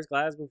upgraded to first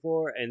class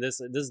before, and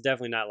this is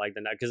definitely not like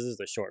the because this is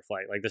a short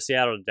flight, like the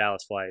Seattle to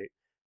Dallas flight.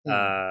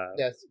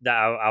 Yes. That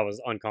I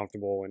was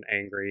uncomfortable and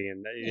angry,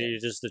 and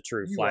it's just the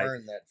true flight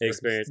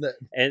experience.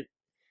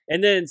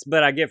 And then,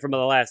 but I get from the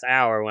last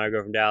hour when I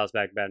go from Dallas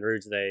back to Baton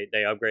Rouge, they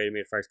upgraded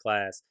me to first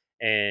class,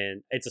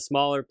 and it's a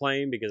smaller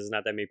plane because there's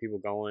not that many people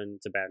going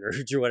to Baton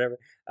Rouge or whatever.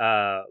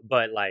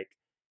 But like,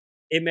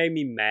 it made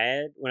me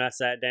mad when I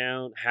sat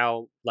down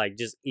how like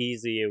just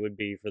easy it would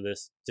be for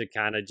this to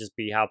kind of just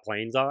be how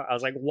planes are. I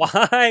was like,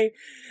 why?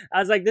 I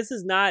was like, this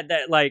is not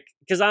that like,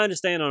 because I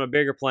understand on a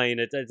bigger plane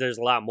there's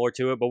a lot more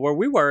to it, but where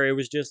we were, it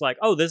was just like,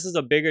 oh, this is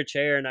a bigger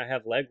chair and I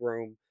have leg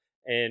room,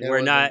 and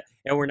we're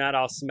not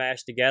all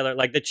smashed together.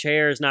 Like the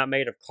chair is not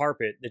made of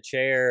carpet. The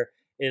chair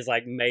is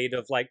like made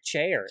of like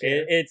chair.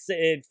 It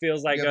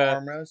feels like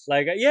armrest.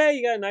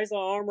 You got a nice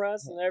little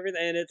armrest and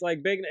everything, and it's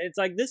like big. It's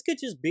like this could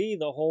just be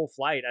the whole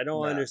flight. I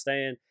don't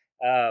understand.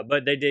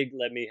 But they did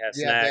let me have snacks.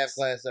 You have to have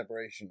class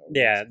separation.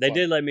 Yeah, they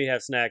did let me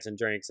have snacks and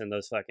drinks, and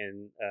those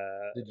fucking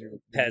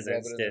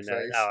peasants didn't.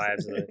 Oh,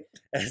 absolutely.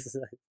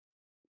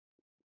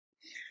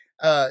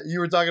 You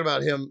were talking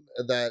about him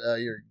that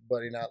your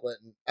buddy not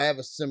letting. I have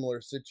a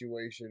similar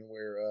situation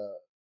where.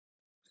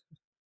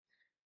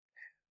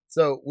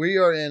 So we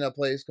are in a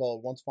place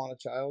called Once Upon a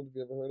Child. Have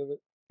you ever heard of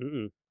it?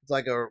 Mm-mm. It's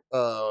like a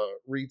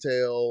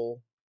retail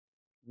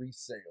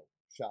resale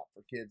shop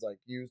for kids, like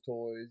used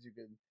toys.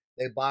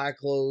 They buy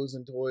clothes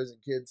and toys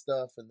and kid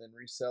stuff and then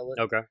resell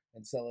it. Okay.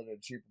 And sell it at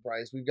a cheaper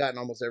price. We've gotten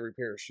almost every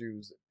pair of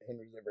shoes that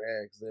Henry's ever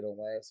had because they don't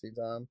last any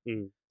time.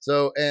 Mm.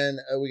 So, and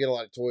we get a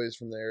lot of toys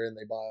from there, and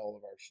they buy all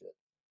of our shit.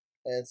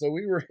 And so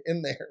we were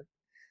in there,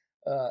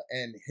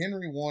 and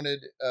Henry wanted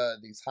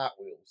these Hot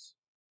Wheels,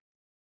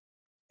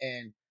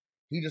 and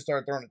he just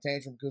started throwing a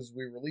tantrum because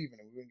we were leaving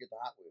and we wouldn't get the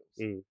Hot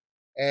Wheels.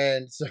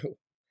 And so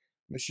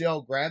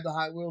Michelle grabbed the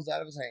Hot Wheels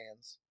out of his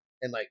hands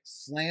and like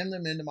slammed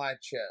them into my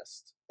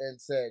chest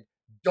and said,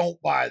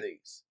 "Don't buy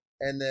these."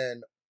 And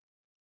then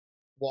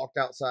walked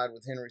outside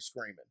with Henry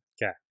screaming.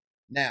 Okay.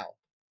 Now,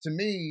 to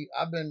me,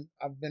 I've been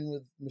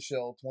with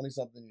Michelle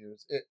 20-something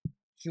years.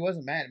 She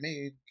wasn't mad at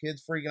me.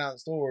 Kids freaking out in the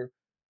store.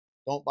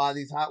 Don't buy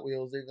these Hot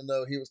Wheels, even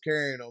though he was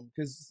carrying them,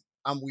 because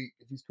I'm weak.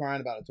 If he's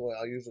crying about a toy,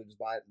 I'll usually just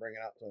buy it and bring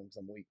it out to him because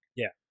I'm weak.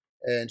 Yeah.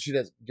 And she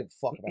doesn't give a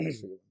fuck about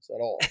his feelings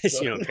at all. So,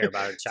 she don't care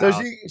about her child.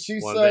 So she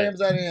slams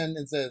that in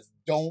and says,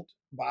 "Don't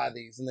buy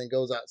these," and then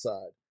goes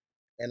outside.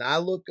 And I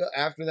look up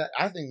after that.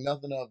 I think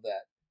nothing of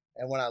that.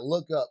 And when I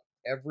look up,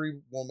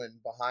 every woman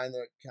behind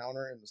the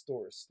counter in the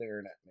store is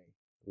staring at me.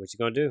 What you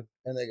gonna do?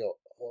 And they go,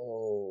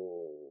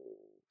 "Oh,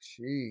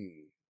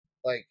 gee."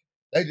 Like,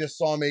 they just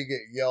saw me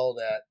get yelled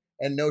at.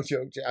 And no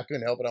joke, I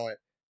couldn't help it. I went,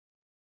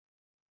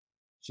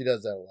 "She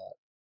does that a lot."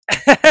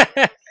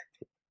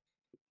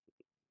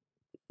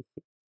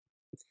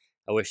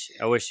 I wish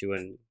she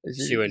wouldn't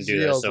do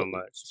that so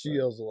much. She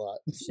yells a lot.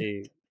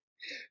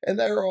 And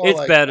they were all it's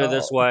like, better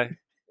this way.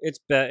 It's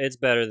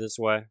better this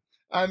way.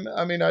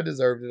 I mean, I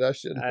deserved it. I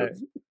shouldn't have.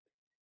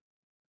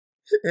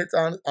 It's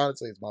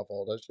honestly, it's my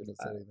fault. I shouldn't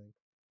have said anything.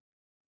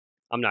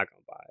 I'm not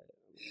gonna buy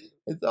it.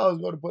 It's always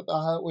going to put the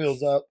Hot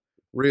Wheels up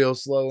real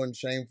slow and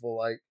shameful,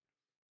 like.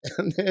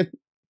 And then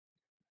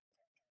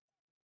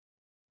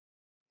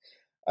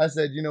I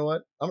said, "You know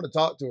what? I'm going to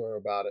talk to her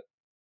about it."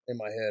 In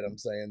my head, I'm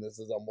saying this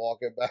as I'm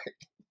walking back,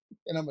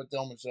 and I'm going to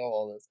tell Michelle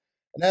all this.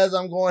 And as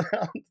I'm going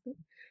out,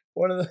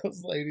 one of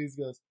those ladies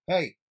goes,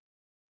 "Hey,"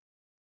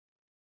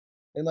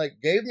 and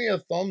like gave me a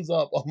thumbs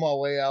up on my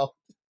way out.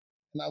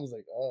 And I was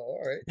like, "Oh,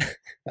 all right."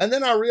 And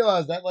then I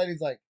realized that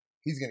lady's like,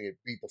 he's going to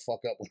get beat the fuck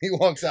up when he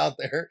walks out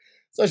there.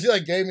 So she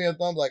like gave me a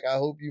thumbs like, "I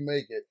hope you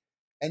make it."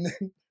 And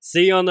then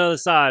see you on the other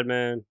side,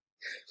 man.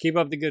 Keep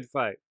up the good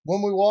fight.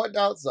 When we walked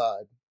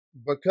outside,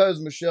 because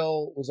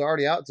Michelle was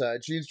already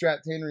outside, she had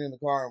strapped Henry in the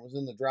car and was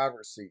in the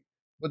driver's seat.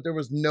 But there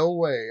was no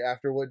way,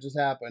 after what just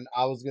happened,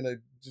 I was going to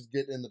just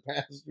get in the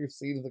passenger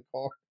seat of the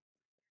car.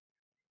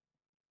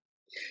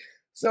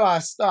 So I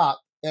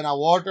stopped, and I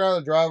walked around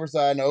the driver's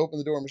side, and I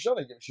opened the door. Michelle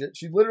didn't give a shit.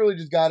 She literally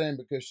just got in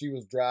because she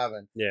was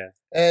driving. Yeah.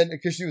 And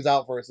because she was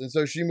out first. And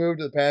so she moved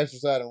to the passenger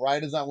side, and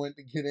right as I went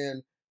to get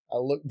in, I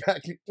looked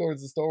back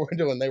towards the store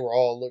window, and they were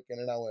all looking,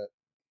 and I went.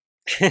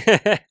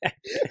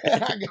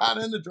 And I got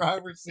in the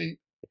driver's seat.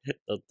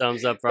 The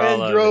thumbs up for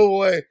all of and drove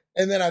away.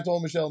 And then I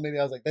told Michelle and Minnie,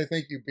 I was like, they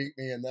think you beat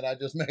me. And then I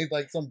just made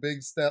like some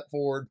big step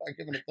forward by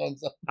giving a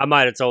thumbs up. I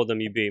might have told them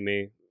you beat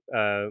me.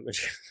 I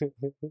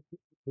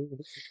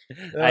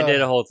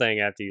did a whole thing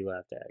after you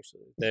left,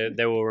 actually.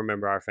 They will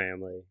remember our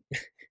family.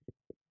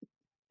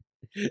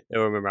 They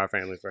will remember our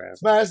family forever.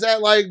 Smash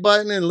that like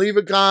button and leave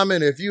a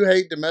comment if you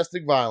hate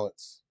domestic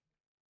violence.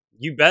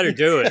 You better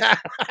do it.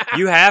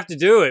 You have to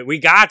do it. We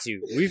got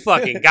you. We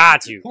fucking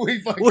got you. We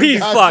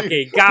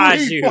fucking got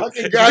you.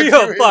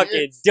 You're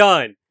fucking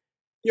done.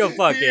 You're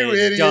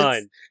fucking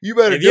done. You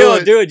better if you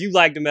don't do it, you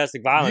like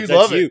domestic violence.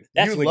 That's you.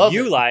 That's what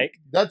you like.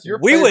 That's your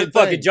We wouldn't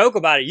thing. fucking joke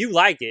about it. You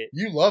like it.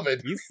 You love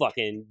it. We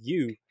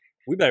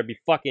better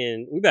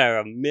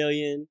have 1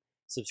 million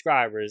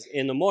subscribers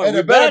in the morning. And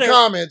the better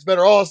comments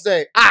better all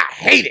say, I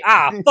hate it.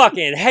 I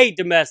fucking hate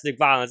domestic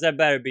violence. That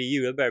better be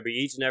you. That better be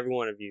each and every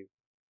one of you.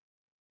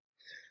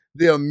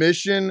 The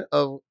omission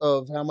of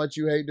how much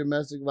you hate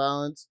domestic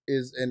violence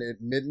is an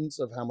admittance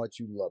of how much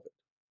you love it.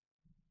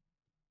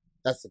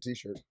 That's the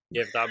t-shirt.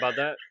 You ever thought about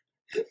that?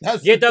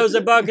 Get those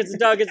at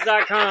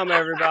bucketsandduggets.com,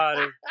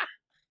 everybody.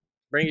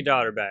 Bring your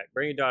daughter back.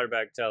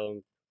 Tell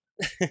them.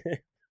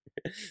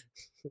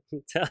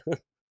 Tell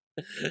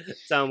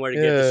them where to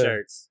get the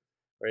shirts.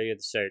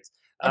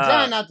 I'm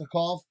trying not to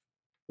cough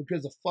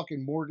because of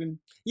fucking Morgan.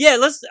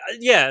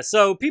 Yeah,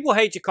 so people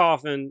hate you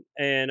coughing,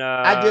 and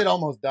I did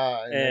almost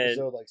die in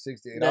episode like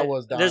 68. I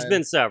was dying. There's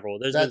been several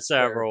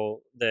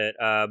that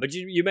but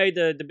you made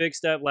the big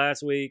step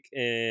last week,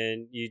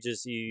 and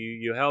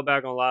you held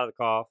back on a lot of the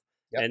cough.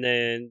 Yep. And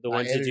then the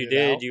ones that you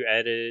did, you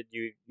edited,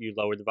 you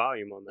lowered the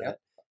volume on that. Yep.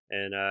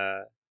 And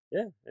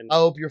and I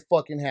hope you're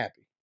fucking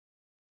happy.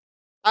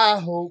 I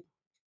hope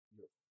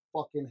you're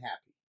fucking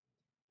happy.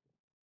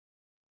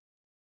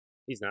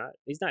 He's not.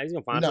 He's gonna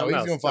find something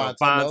else. He's gonna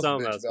find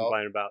something else to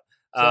complain about.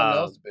 Something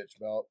else to bitch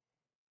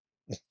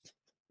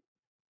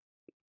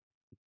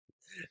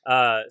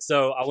about.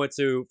 So I went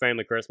to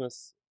family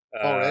Christmas.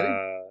 Already?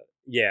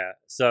 Yeah.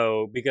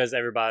 So because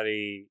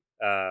everybody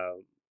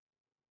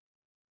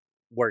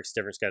works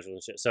different schedules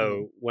and shit.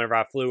 So whenever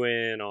I flew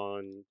in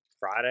on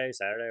Friday,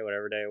 Saturday,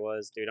 whatever day it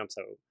was, dude, I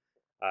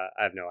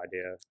have no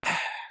idea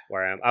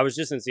where I am. I was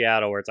just in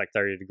Seattle where it's like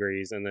 30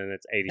 degrees and then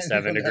it's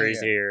 87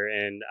 degrees here,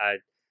 and I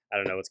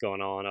don't know what's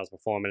going on. I was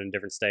performing in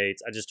different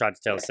states. I just tried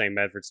to tell the same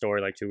Medford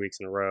story like 2 weeks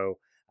in a row.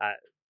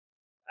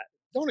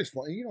 Don't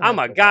explain. I'm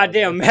a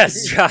goddamn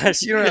mess,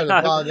 Josh. You don't have to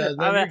apologize.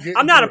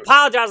 I'm not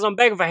apologizing. I'm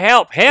begging for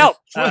help. Help!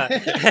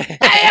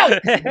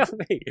 Help! Help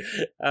me!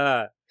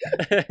 I'm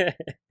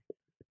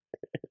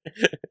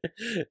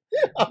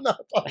not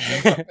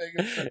apologizing. I'm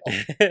begging for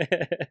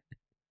help.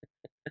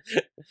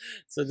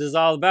 So this is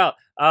all about.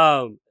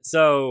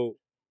 So.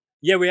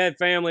 Yeah, we had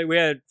family. We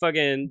had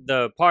fucking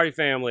the party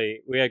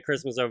family. We had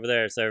Christmas over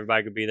there, so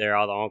everybody could be there.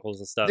 All the uncles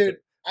and stuff. Dude,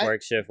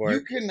 shift work.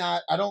 You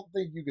cannot. I don't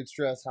think you could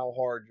stress how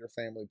hard your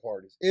family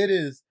parties. It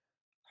is.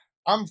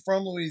 I'm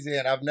from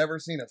Louisiana. I've never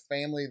seen a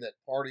family that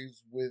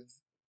parties with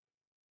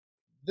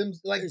them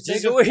like So,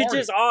 I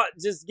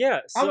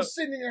was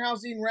sitting in your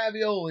house eating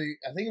ravioli.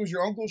 I think it was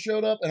your uncle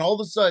showed up, and all of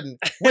a sudden,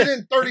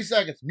 within 30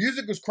 seconds,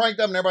 music was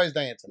cranked up and everybody's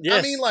dancing. Yes.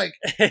 I mean, like,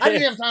 I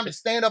didn't have time to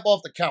stand up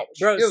off the couch.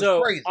 Bro, it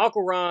was crazy.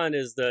 Uncle Ron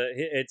is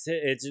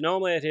it's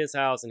normally at his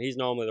house, and he's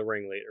normally the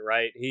ringleader,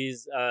 right?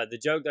 He's the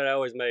joke that I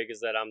always make is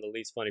that I'm the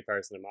least funny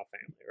person in my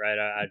family, right?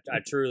 I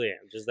truly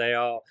am. Just they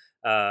all.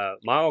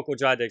 My uncle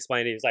tried to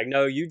explain it. He was like,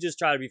 "No, you just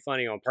try to be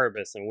funny on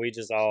purpose, and we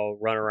just all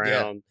run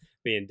around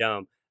being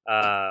dumb."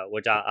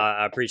 Which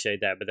I appreciate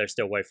that, but they're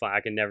still way fun.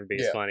 I can never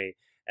be as funny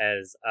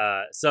as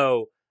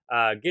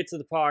get to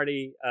the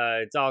party.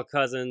 It's all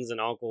cousins and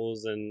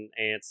uncles and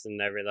aunts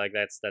and everything. Like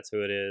that's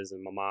who it is,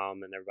 and my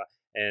mom and everybody.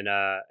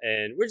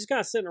 And we're just kind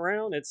of sitting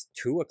around. It's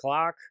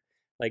 2:00,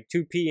 like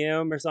 2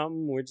 p.m. or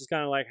something. We're just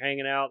kind of like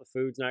hanging out. The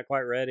food's not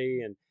quite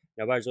ready, and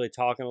nobody's really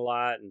talking a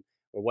lot. And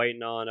we're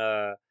waiting on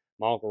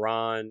my Uncle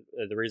Ron.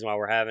 The reason why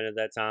we're having it at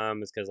that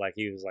time is because like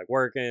he was like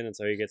working, and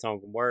so he gets home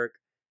from work.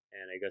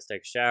 And he goes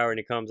take a shower, and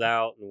he comes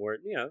out, and we're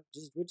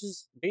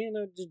just being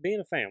a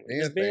family,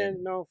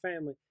 being no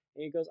family.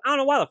 And he goes, I don't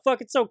know why the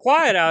fuck it's so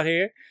quiet out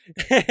here.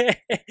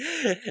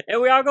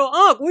 And we all go,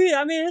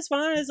 it's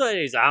fine. He's like,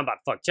 I'm about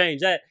to fuck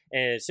change that.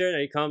 And sure enough,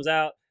 he comes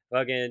out,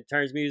 fucking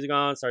turns music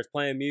on, starts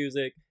playing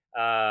music.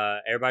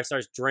 Everybody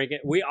starts drinking.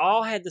 We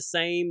all had the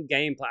same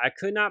game plan. I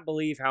could not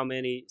believe how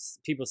many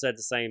people said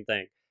the same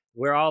thing.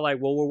 We're all like,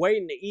 well, we're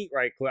waiting to eat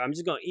right quick. I'm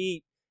just gonna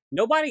eat.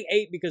 Nobody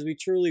ate because we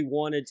truly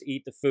wanted to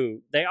eat the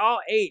food. They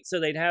all ate so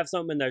they'd have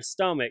something in their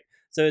stomach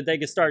so that they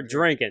could start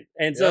drinking.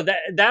 And so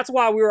that's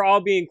why we were all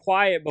being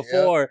quiet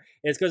before.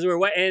 It's because we were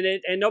waiting.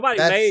 And nobody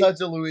made... That's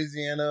such a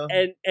Louisiana...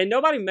 And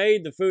nobody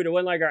made the food. It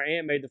wasn't like our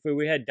aunt made the food.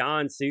 We had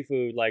Don's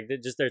Seafood, like,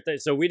 just their thing.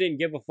 So we didn't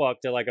give a fuck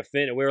to, like,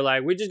 offend it. We were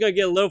like, we're just going to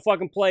get a little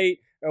fucking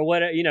plate or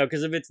whatever,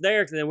 because if it's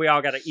there, then we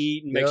all got to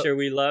eat and make sure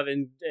we love it.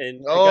 And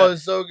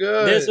it's so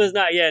good. This was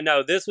not...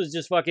 this was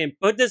just fucking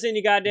put this in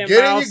your goddamn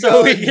mouth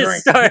so we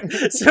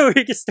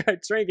can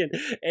start drinking.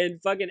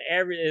 And fucking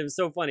it was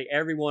so funny.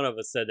 Every one of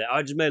us said that.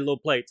 I just made a little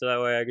plate so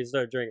that way I could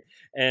start drinking.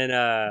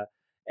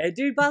 And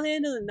dude, by the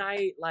end of the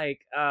night,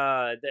 like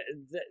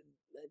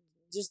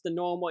just the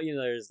normal, you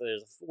know,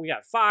 we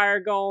got fire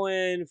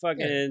going,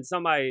 fucking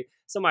somebody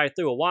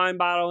threw a wine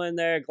bottle in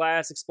there,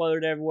 glass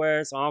exploded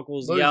everywhere, so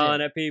Uncle's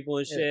yelling at people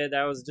and shit.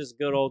 That was just a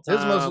good old time.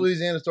 This is the most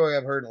Louisiana story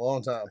I've heard in a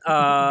long time.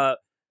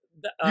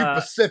 You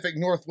Pacific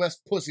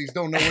Northwest pussies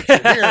don't know what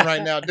you're hearing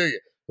right now, do you?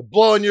 It's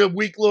blowing your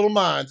weak little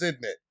minds,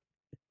 isn't it?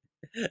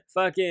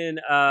 Fucking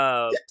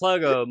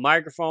plug a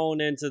microphone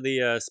into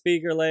the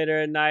speaker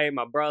later at night.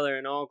 My brother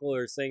and uncle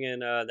are singing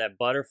that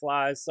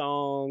butterfly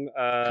song.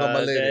 Come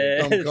my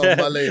lady, come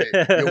my lady.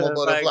 You're my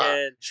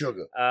butterfly,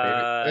 sugar.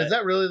 Baby. Is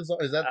that really the song?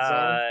 Is that the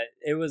song?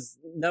 It was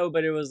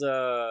but it was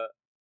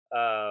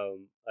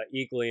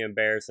equally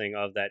embarrassing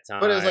of that time.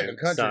 But it was like a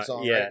country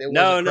song, yeah. Right? It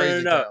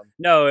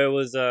No, it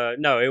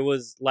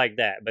was like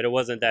that, but it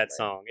wasn't that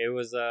song. It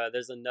was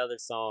there's another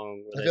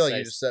song. I feel like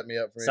you just set me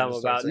up for something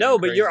about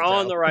but you're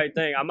on the right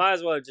thing. I might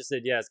as well have just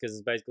said yes because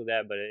it's basically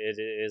that, but it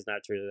is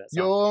not true to that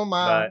song. You're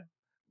my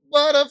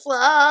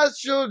butterfly,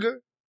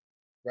 sugar,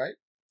 right?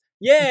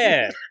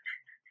 Yeah,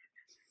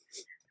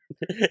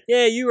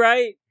 yeah, you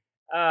right.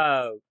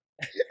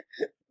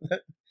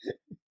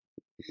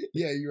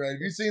 Yeah, you're right.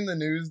 Have you seen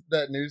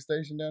that news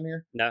station down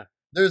here? No.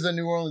 There's a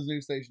New Orleans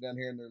news station down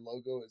here, and their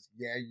logo is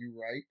 "Yeah, you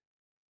right,"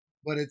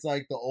 but it's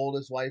like the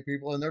oldest white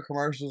people, and their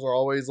commercials are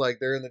always like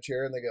they're in the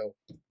chair and they go,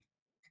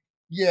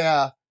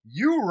 "Yeah,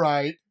 you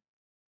right."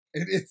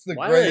 It's the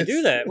Why greatest. do they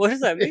do that? What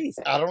does that mean?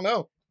 I don't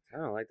know. I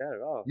don't like that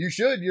at all. You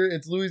should.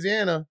 It's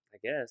Louisiana. I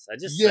guess I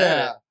just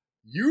said it.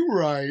 You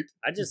right.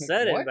 I just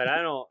said it, but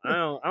I don't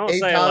 8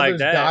 say it like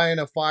that. Die in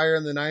a fire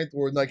in the ninth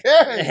ward, like,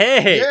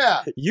 hey,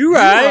 yeah, you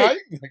right.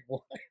 Like,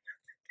 what?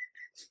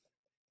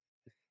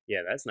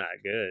 Yeah, that's not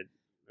good.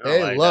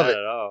 They love it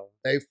at all.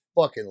 They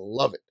fucking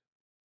love it.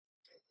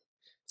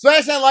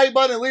 Smash that like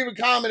button and leave a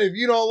comment if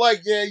you don't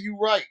like. Yeah, you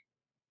right.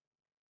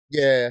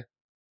 Yeah.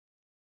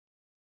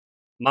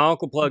 My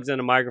uncle plugs in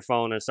a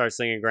microphone and starts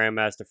singing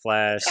Grandmaster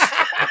Flash.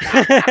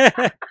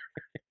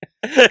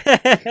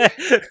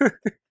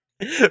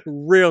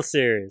 Real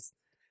serious.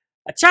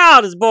 A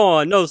child is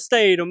born, no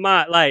state of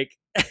mind. Like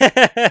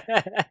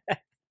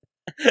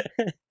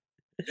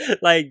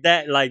like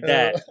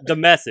that. The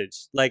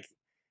message. Like,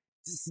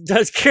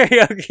 does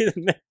karaoke the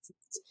message.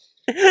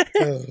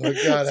 Oh my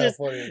God, how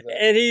funny is that?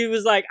 And he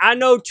was like, I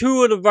know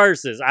 2 of the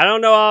verses. I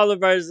don't know all the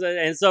verses.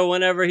 And so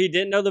whenever he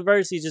didn't know the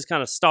verse, he just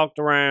kind of stalked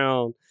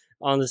around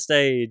on the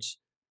stage.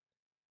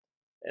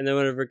 And then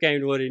whenever it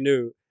came to what he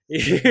knew,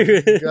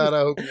 God,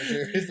 I hope you're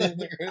serious.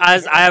 I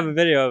have a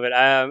video of it.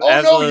 I am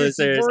absolutely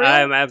serious.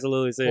 I am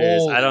absolutely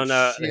serious. Holy I don't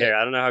know. shit. Here,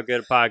 I don't know how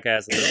good a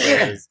podcast this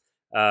is,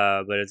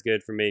 but it's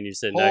good for me and you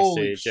sitting next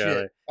to each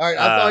other. All right,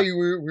 I thought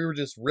we were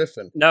just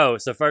riffing. No,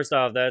 so first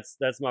off,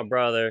 that's my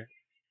brother,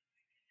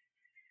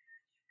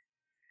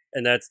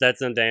 and that's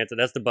them dancing.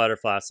 That's the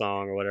Butterfly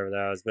song or whatever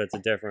that was, but it's a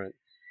different.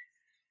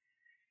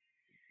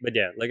 But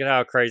yeah, look at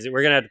how crazy.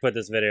 We're gonna have to put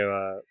this video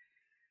up.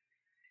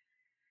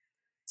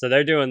 So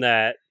they're doing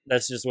that.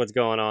 That's just what's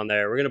going on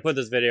there. We're going to put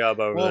this video up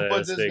over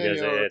this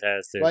because it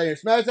has to. Right here.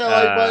 Smash that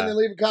like button and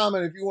leave a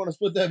comment if you want to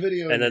split that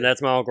video. And then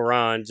that's my Uncle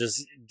Ron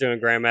just doing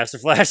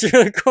Grandmaster Flash in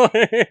the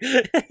corner.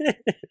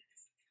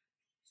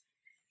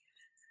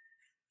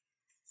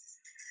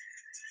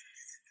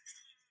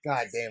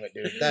 God damn it,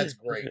 dude. That's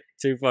great.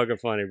 Too fucking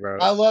funny, bro.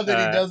 I love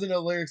that he doesn't know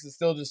lyrics and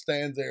still just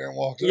stands there and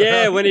walks around.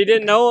 Yeah, when he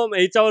didn't know them,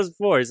 he told us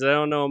before. He said, I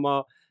don't know them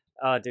all.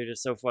 Oh, dude,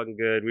 it's so fucking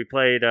good. We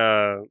played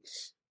the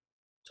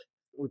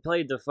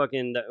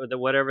fucking the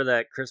whatever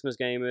that Christmas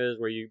game is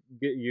where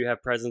you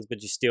have presents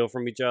but you steal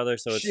from each other,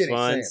 so it's Shitty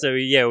fun. Santa. So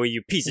yeah, well,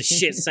 you piece of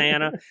shit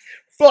Santa.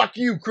 Fuck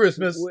you,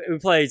 Christmas. We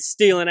played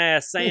stealing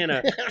ass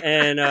Santa,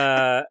 and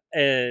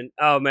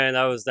oh man,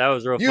 that was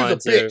real fun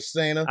too. Bitch,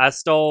 Santa. I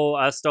stole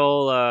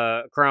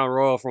Crown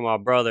Royal from my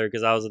brother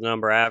because I was a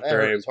number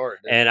after him,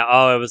 and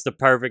it was the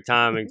perfect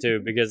timing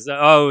too because it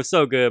was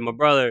so good. My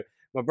brother,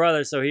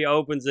 so he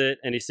opens it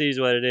and he sees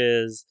what it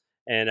is.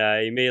 And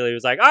he immediately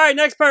was like, all right,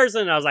 next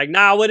person. And I was like,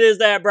 nah, what is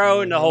that, bro?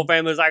 Mm-hmm. And the whole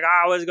family was like,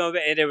 what's it going to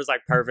be? And it was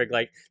like perfect.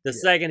 Like the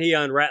second he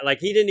unwrapped, like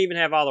he didn't even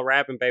have all the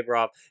wrapping paper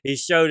off. He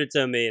showed it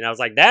to me and I was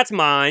like, that's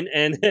mine.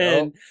 And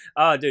then,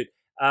 oh, dude.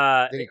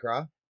 Did he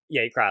cry?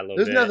 Yeah, he cried a little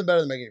bit. There's nothing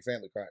better than making your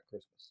family cry at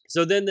Christmas.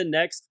 So then the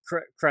next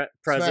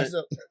present.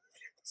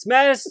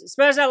 Smash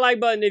that like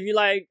button if you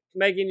like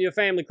making your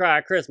family cry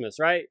at Christmas,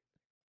 right?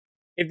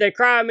 If they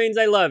cry, it means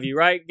they love you,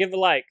 right? Give a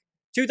like.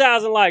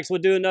 2,000 likes. We'll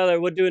do another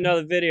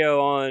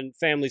video on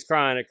families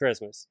crying at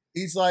Christmas.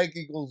 Each like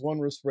equals 1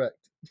 respect.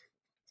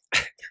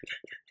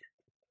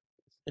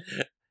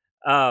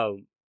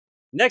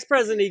 Next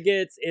present he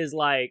gets is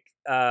like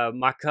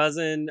my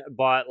cousin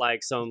bought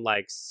like some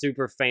like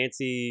super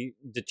fancy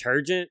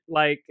detergent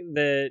like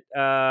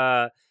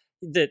that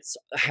that's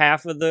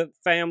half of the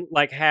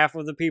half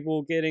of the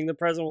people getting the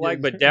present will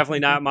like, but definitely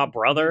not my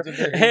brother.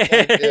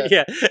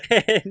 Yeah.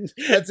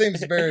 That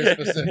seems very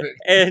specific.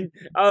 And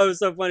it was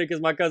so funny because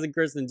my cousin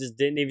Kristen just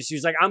didn't even. She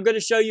was like, "I'm going to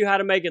show you how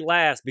to make it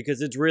last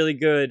because it's really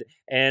good."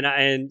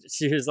 And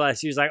she was like,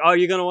 "Oh,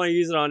 you're going to want to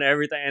use it on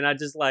everything." And I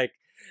just like.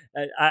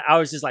 I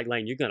was just like,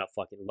 Lane, you're gonna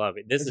fucking love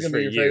it. This is for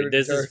you.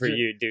 This is for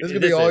you, dude. This is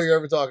gonna be all you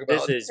ever talk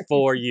about. This is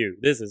for you.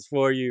 This is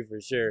for you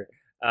for sure.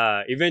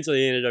 Eventually,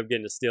 he ended up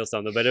getting to steal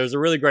something, but it was a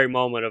really great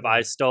moment of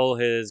I stole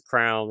his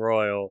Crown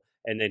Royal,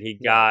 and then he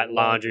got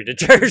laundry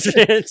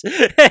detergent.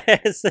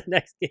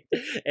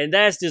 And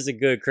that's just a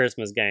good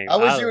Christmas game. I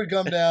wish he would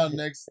come down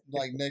next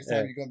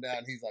time you come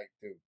down. He's like,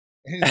 dude.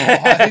 He just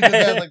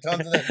has like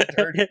tons of that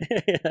detergent.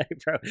 Like,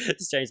 bro,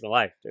 it's changed my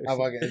life, dude.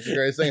 It's the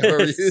greatest thing I've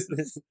ever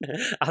used.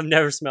 I've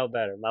never smelled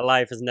better. My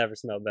life has never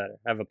smelled better.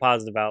 I have a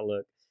positive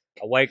outlook.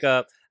 I wake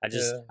up,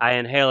 I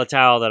inhale a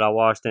towel that I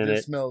washed in it.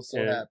 It smells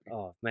so happy.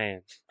 Oh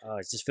man,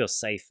 it just feels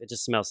safe. It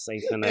just smells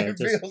safe in there.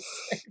 Feels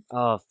safe.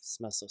 Oh, it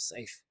smells so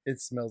safe.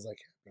 It smells like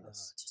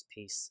happiness. Just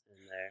peace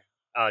in there.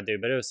 Oh,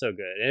 dude, but it was so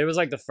good. And it was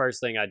like the first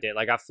thing I did.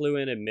 Like I flew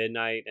in at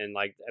midnight, and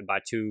like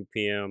by 2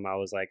 p.m. I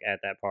was like at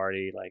that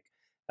party, like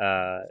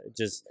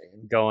just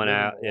going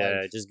out.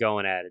 Yeah, just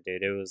going at it,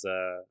 dude. It was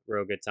a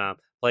real good time.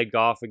 Played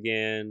golf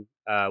again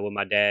with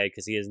my dad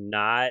because he is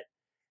not.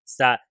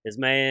 Stop. This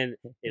man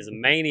is a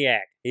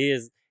maniac. He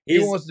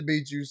wants to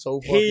beat you so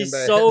fucking bad.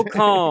 He's so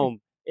calm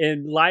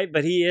in life,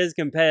 but he is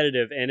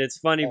competitive, and it's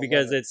funny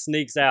because it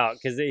sneaks out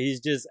because he's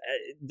just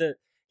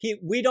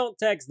we don't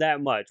text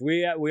that much.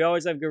 We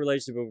always have a good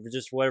relationship, but for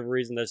just whatever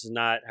reason, that's just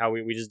not how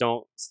we just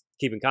don't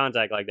keep in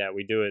contact like that.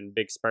 We do it in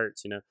big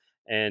spurts, you know.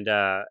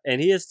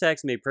 And he has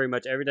texted me pretty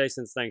much every day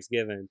since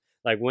Thanksgiving.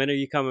 Like, when are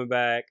you coming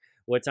back?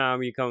 What time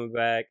are you coming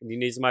back? Do you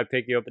need somebody to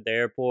pick you up at the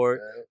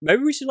airport? Yeah.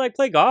 Maybe we should like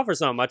play golf or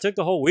something. I took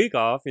the whole week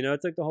off. You know, I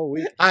took the whole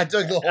week. I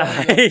took the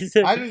whole week.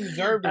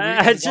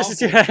 I just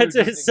deserved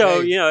a week. So,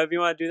 you know, if you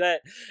want to do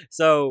that.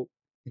 So.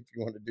 If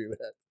you want to do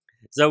that.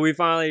 So we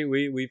finally,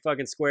 we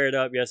fucking squared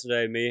up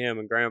yesterday, me, him,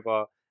 and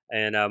Grandpa.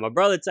 And my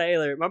brother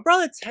Taylor,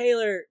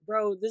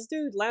 bro, this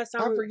dude last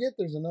time. I forget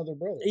there's another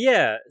brother.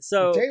 Yeah,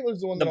 so Taylor's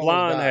the one that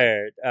blonde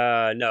haired.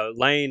 No,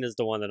 Lane is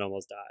the one that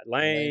almost died.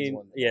 Lane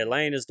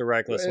is the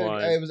reckless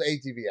one. It was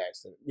ATV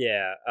accident.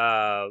 Yeah,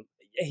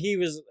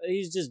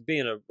 he's just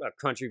being a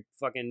country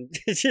fucking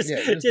just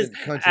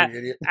country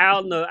idiot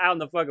out in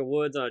the fucking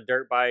woods on a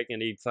dirt bike,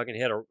 and he fucking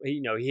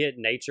he hit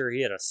nature.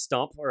 He hit a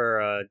stump or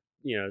a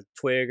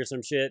twig or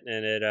some shit,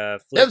 and it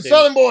flipped. Them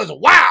Southern boys,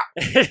 wow!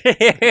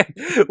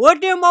 What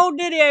them old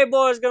Didier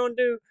boys gonna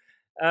do?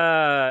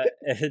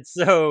 And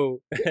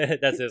so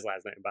that's his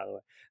last name, by the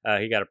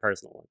way. He got a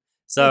personal one.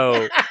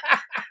 So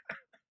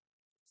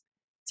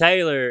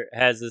Taylor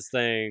has this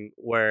thing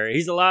where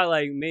he's a lot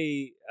like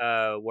me,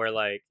 where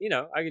like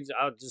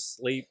I'll just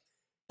sleep.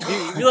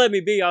 You let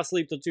me be, I'll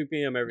sleep till 2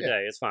 p.m. every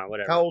day. It's fine,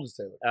 whatever. How old is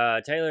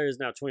Taylor? Taylor is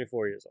now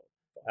 24 years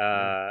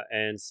old,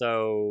 and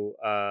so.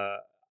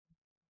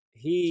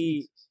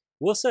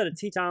 We'll set a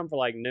tea time for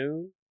like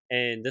noon,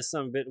 and this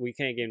some bit we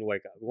can't get him to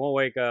wake up. We won't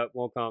wake up,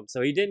 won't come.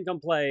 So he didn't come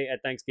play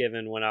at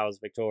Thanksgiving when I was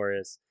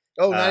victorious.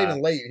 Oh, not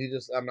even late.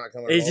 I'm not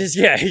coming. He just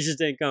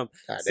didn't come.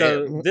 God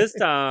so damn. This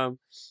time,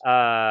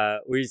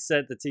 we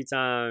set the tea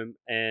time,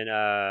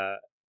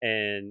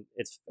 and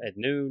it's at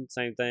noon,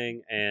 same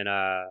thing. And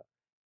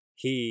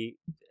me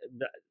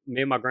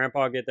and my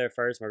grandpa get there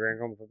first. My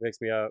grandpa picks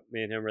me up.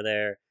 Me and him are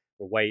there.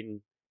 We're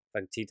waiting.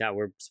 Fucking tea time.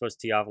 We're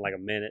supposed to tee off in like a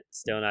minute.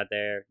 Still not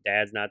there.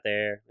 Dad's not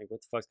there. Like, what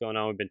the fuck's going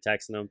on? We've been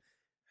texting him.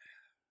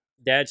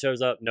 Dad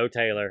shows up. No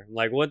Taylor. I'm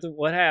like,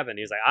 what happened?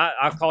 He's like,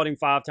 I've called him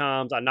 5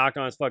 times. I knocked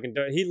on his fucking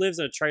door. He lives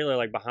in a trailer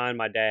like behind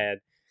my dad.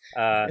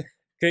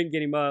 Couldn't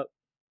get him up.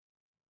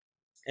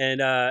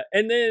 And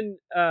then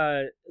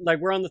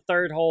like we're on the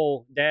 3rd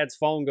hole. Dad's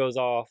phone goes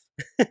off.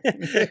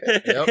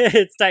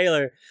 It's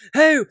Taylor.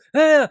 Hey,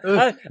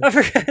 I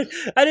forgot.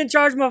 I didn't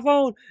charge my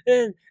phone.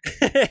 And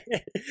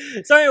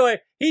so anyway,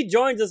 he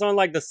joins us on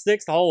like the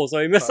 6th hole, so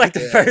he missed like the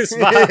first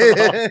 5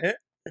 holes.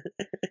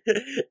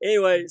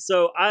 Anyway,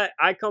 so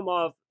I come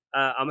off.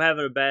 I'm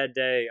having a bad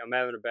day. I'm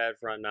having a bad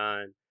front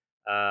 9.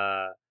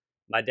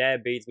 My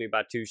dad beats me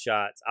by 2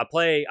 shots. I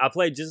played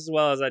just as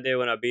well as I did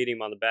when I beat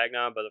him on the back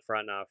 9, but the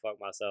front 9, I fucked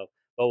myself.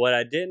 But what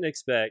I didn't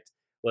expect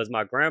was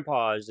my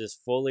grandpa is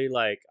just fully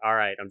like, all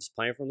right, I'm just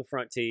playing from the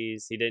front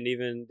tees. He didn't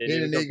even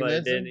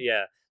play.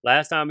 Yeah.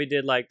 Last time he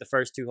did like the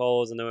first 2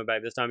 holes and then went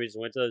back. This time he just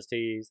went to those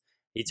tees.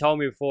 He told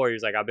me before, he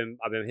was like, I've been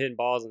hitting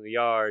balls in the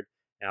yard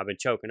and I've been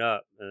choking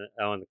up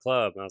on the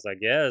club. And I was like,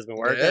 yeah, it's been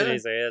working. Yeah. And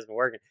he's like, yeah, it's been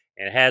working.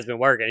 And it has been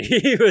working.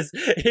 He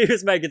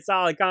was making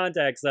solid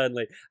contact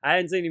suddenly. I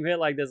hadn't seen him hit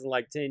like this in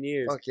like 10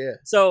 years. Fuck yeah.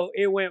 So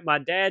it went, my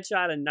dad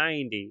shot a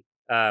 90,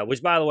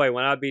 which by the way,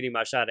 when I beat him,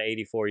 I shot a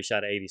 84, he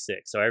shot a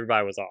 86. So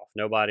everybody was off.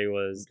 Nobody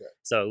was, okay.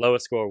 So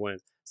lowest score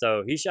wins.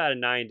 So he shot a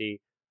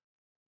 90.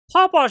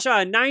 Pawpaw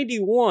shot a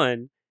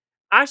 91.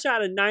 I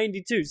shot a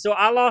 92. So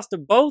I lost to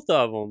both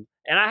of them.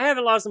 And I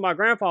haven't lost to my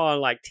grandpa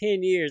in like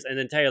 10 years. And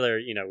then Taylor,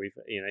 he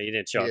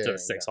didn't show up to the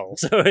 6th hole.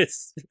 So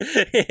it's,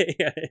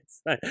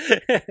 it's fine.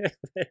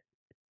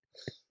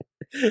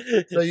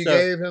 So you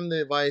gave him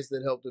the advice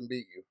that helped him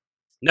beat you?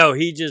 No,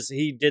 he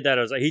did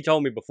that. He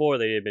told me before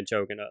that he had been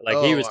choking up.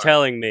 Like he was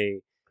telling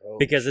me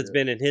because it's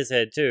been in his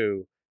head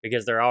too,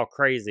 because they're all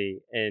crazy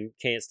and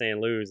can't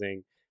stand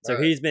losing. So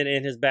he's been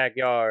in his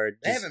backyard.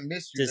 They haven't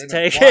missed you. Just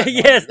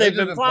yes, they've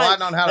been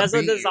plotting on how That's to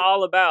what this is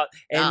all about.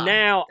 And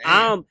now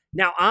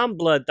I'm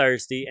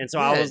bloodthirsty, and so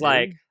I was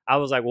like,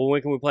 well,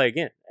 when can we play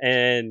again?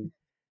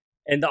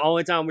 And the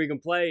only time we can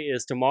play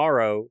is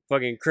tomorrow,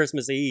 fucking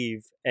Christmas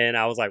Eve. And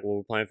I was like, well,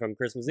 we're playing from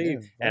Christmas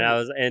Eve.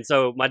 And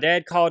so my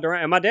dad called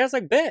around, and my dad's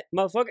like, bet,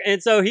 motherfucker.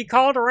 And so he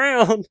called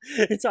around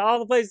to all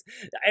the places.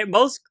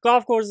 Most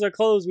golf courses are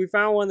closed. We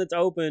found one that's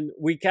open.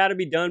 We gotta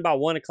be done by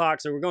 1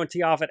 o'clock. So we're going to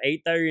tee off at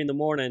 8:30 in the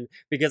morning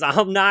because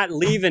I'm not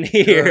leaving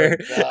here.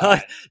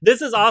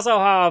 This is also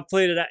how I've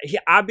played it out.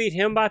 I beat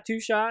him by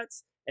 2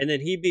 shots, and then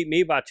he beat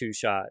me by 2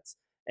 shots.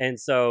 And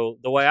so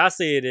the way I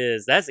see it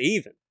is that's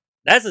even.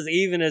 That's as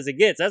even as it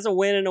gets. That's a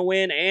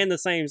win and the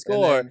same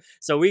score.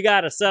 So we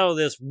got to settle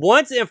this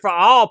once and for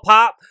all,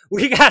 Pop.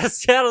 We got to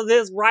settle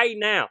this right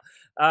now.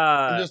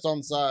 I'm just on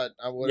the side.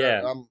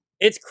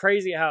 It's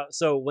crazy how.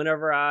 So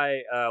whenever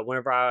I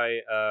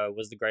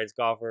was the greatest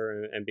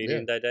golfer and beat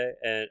him that day,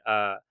 and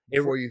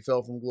before you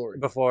fell from glory,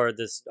 before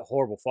this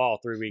horrible fall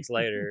 3 weeks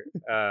later,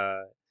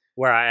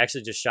 where I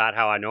actually just shot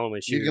how I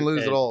normally shoot. You can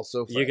lose it all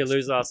so fast. You can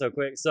lose it all so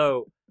quick.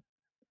 So.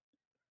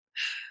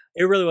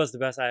 It really was the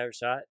best I ever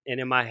shot, and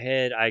in my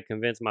head, I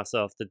convinced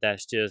myself that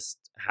that's just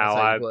how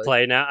I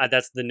play now.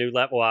 That's the new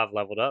level. I've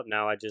leveled up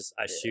now. I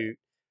shoot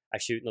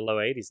in the low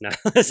 80s now.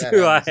 That's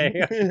who I am.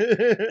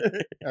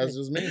 That's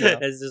just me now.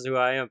 That's just who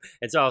I am.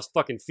 And so I was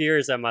fucking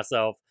furious at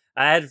myself.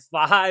 I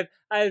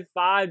had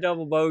five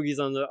double bogeys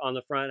on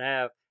the front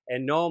half.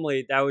 And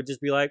normally that would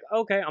just be like,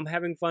 okay, I'm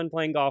having fun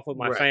playing golf with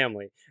my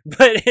family.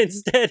 But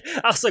instead,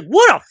 I was like,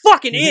 what a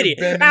fucking idiot.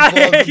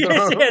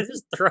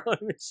 Just throwing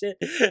him and shit.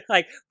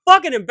 Like,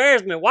 fucking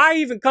embarrassment. Why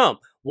even come?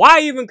 Why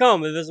even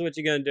come if this is what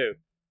you're going to do?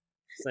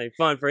 This ain't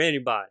fun for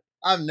anybody.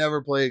 I've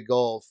never played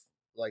golf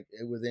like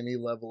with any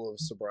level of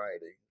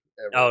sobriety.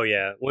 Ever. Oh,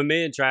 yeah. When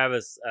me and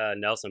Travis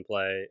Nelson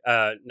play,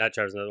 not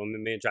Travis Nelson,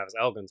 when me and Travis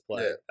Elkins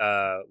play,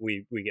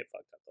 we get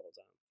fucked up the whole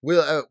time.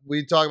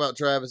 We talk about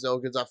Travis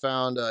Elkins. I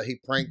found he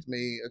pranked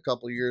me a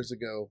couple years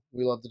ago.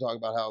 We love to talk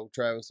about how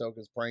Travis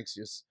Elkins pranks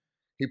you.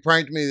 He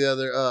pranked me the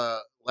other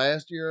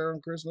last year on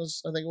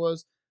Christmas, I think it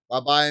was, by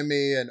buying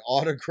me an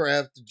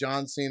autographed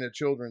John Cena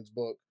children's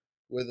book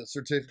with a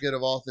certificate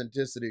of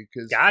authenticity.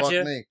 Because fuck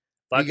me,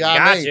 he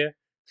got me.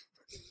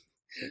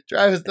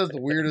 Travis does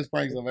the weirdest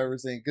pranks I've ever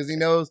seen because he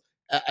knows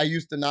I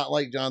used to not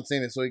like John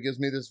Cena, so he gives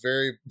me this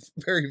very,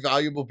 very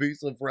valuable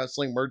piece of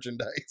wrestling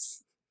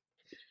merchandise.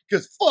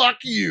 Because fuck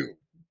you.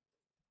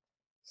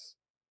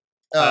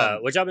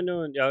 What y'all been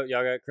doing? Y'all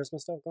got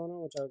Christmas stuff going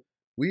on?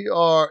 We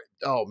are.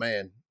 Oh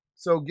man.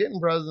 So getting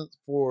presents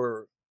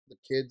for the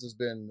kids has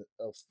been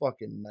a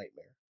fucking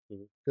nightmare.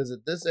 Because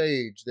at this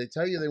age, they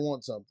tell you they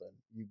want something,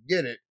 you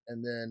get it,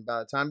 and then by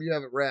the time you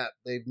have it wrapped,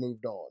 they've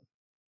moved on.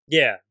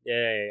 Yeah.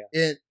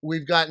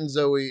 We've gotten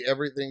Zoe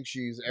everything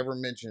she's ever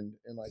mentioned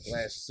in like the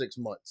last 6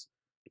 months,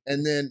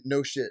 and then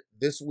no shit,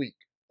 this week.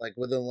 Like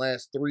within the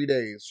last 3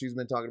 days, she's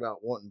been talking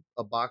about wanting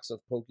a box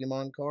of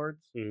Pokemon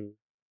cards.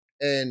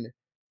 And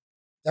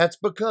that's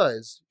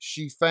because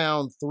she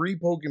found 3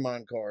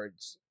 Pokemon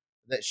cards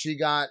that she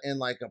got in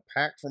like a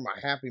pack from a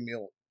Happy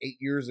Meal 8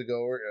 years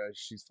ago. Or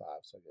she's 5,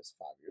 so I guess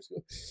 5 years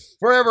ago.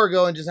 Forever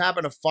ago, and just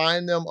happened to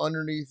find them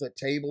underneath a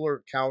table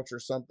or couch or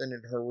something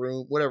in her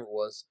room, whatever it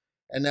was.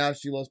 And now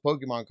she loves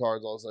Pokemon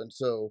cards all of a sudden.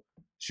 So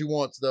she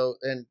wants those.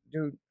 And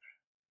dude,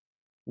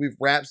 we've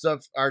wrapped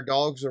stuff. Our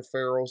dogs are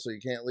feral, so you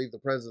can't leave the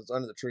presents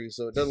under the tree.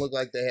 So it doesn't look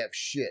like they have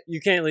shit.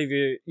 You can't leave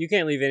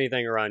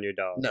anything around your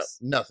dogs.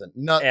 No, nothing.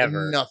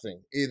 Ever.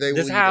 Nothing.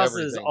 This house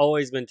has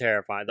always been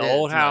terrifying. The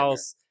old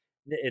house,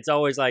 it's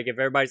always like if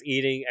everybody's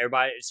eating,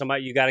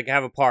 somebody you got to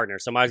have a partner.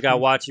 Somebody's got to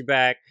watch you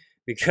back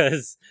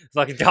because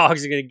fucking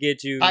dogs are gonna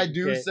get you. I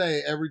do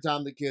say every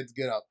time the kids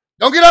get up,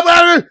 don't get up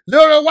out of it.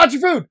 No, watch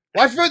your food.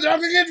 Watch your food. They're not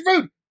gonna get your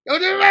food. Don't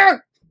do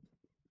it.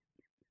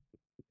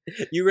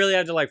 You really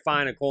have to like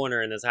find a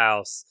corner in this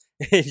house.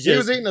 He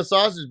was eating a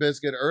sausage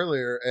biscuit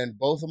earlier, and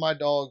both of my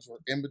dogs were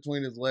in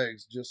between his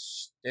legs,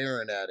 just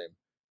staring at him.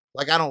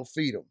 Like I don't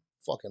feed them.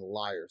 Fucking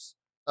liars.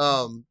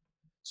 Zoe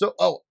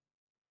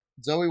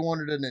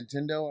wanted a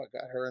Nintendo. I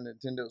got her a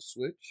Nintendo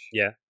Switch.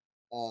 Yeah.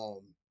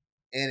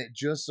 And it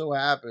just so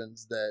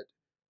happens that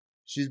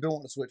she's been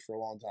wanting to Switch for a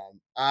long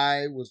time.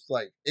 I was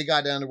like, it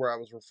got down to where I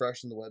was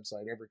refreshing the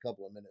website every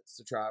couple of minutes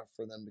to try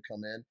for them to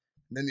come in.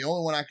 And then the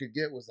only one I could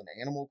get was an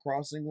Animal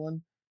Crossing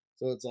one.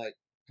 So it's like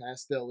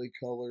pastel-y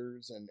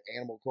colors and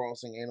Animal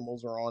Crossing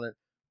animals are on it.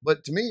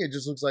 But to me, it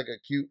just looks like a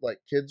cute like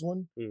kids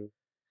one.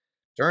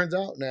 Turns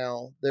out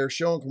now they're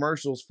showing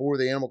commercials for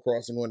the Animal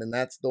Crossing one, and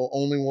that's the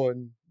only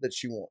one that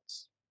she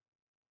wants.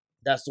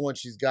 That's the one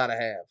she's got to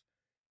have.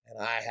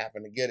 And I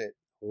happen to get it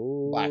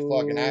by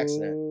fucking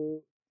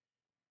accident.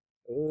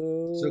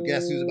 So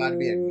guess who's about to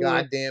be a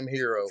goddamn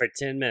hero? For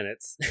 10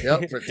 minutes.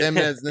 Yep, for 10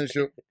 minutes, and then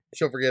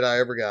she'll forget I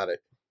ever got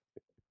it.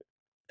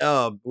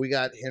 We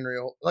got Henry,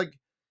 like,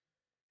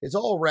 it's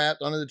all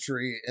wrapped under the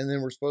tree, and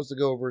then we're supposed to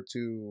go over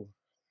to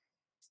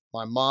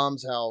my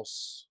mom's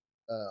house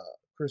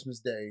Christmas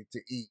Day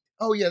to eat.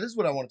 Oh, yeah, this is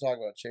what I want to talk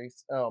about,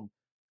 Chase.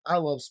 I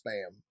love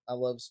spam. I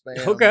love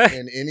spam Okay.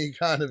 in any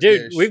kind of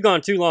Dude, dish. we've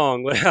gone too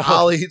long.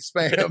 I'll eat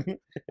spam.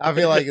 I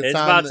feel like it's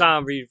about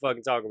time for you to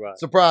fucking talk about it.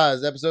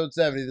 Surprise, episode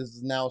 70. This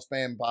is now a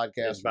spam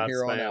podcast from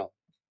here on out.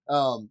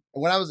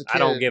 When I was a kid, I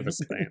don't give a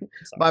spam.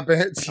 My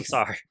parents. I'm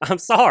sorry. I'm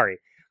sorry.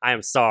 I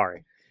am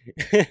sorry.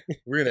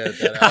 We're gonna edit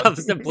that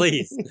out.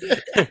 Please.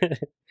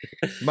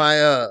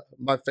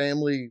 My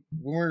family,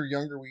 when we were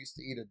younger, we used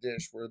to eat a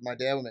dish where my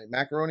dad would make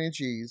macaroni and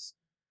cheese,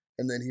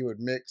 and then he would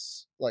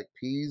mix like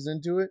peas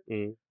into it,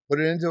 put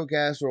it into a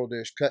casserole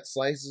dish, cut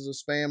slices of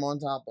spam on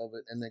top of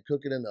it, and then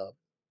cook it in the oven.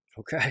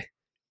 Okay.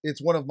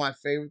 It's one of my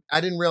favorite.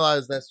 I didn't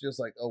realize that's just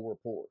like, oh, we're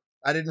poor.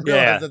 I didn't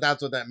realize that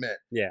that's what that meant.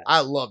 Yeah. I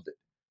loved it.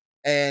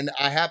 And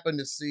I happened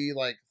to see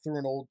like through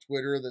an old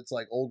Twitter that's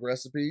like old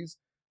recipes.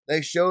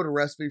 They showed a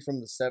recipe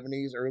from the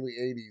 70s, early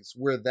 80s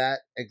where that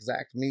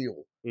exact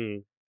meal.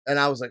 And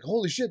I was like,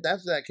 holy shit,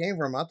 that's where that came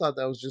from. I thought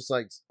that was just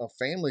like a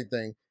family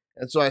thing.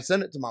 And so I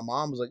sent it to my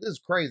mom. I was like, this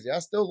is crazy. I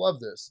still love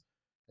this.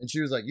 And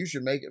she was like, you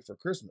should make it for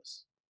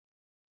Christmas.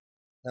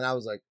 And I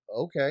was like,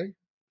 okay.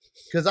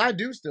 Because I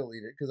do still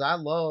eat it because I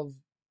love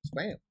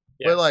spam.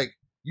 Yeah. But like,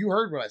 you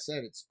heard what I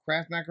said. It's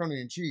Kraft macaroni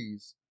and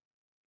cheese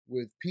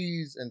with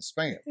peas and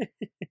spam.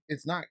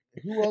 It's not,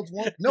 who else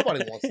wants,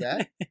 nobody wants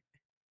that.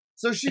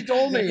 So she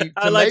told me to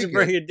I'd like to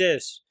bring a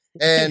dish.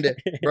 And,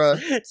 bruh.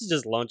 It's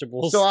just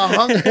Lunchables. So I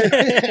hung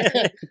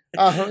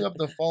up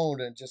the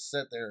phone and just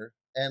sat there.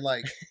 And,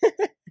 like,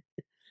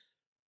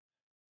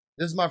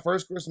 this is my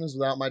first Christmas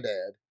without my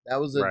dad.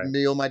 That was a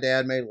meal my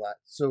dad made a lot.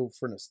 So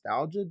for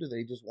nostalgia, do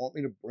they just want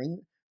me to bring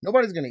it?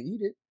 Nobody's going to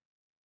eat it.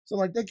 So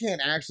I'm like, they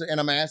can't actually. And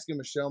I'm asking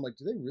Michelle, I'm like,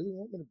 do they really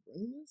want me to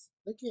bring this?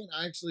 They can't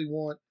actually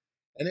want.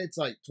 And it's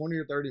like 20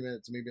 or 30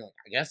 minutes of me being like,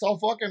 I guess I'll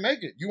fucking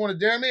make it. You want to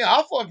dare me?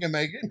 I'll fucking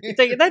make it.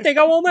 They think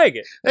I won't make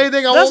it. They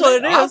think I won't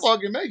make it. I'll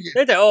fucking make it.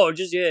 They think, oh,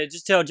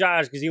 just tell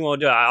Josh because he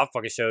won't do it. I'll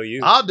fucking show you.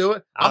 I'll do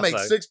it. I'll make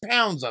 6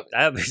 pounds of it.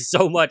 That'd be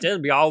so much.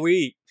 That'd be all we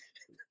eat.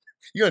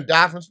 You're going to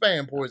die from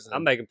spam poisoning.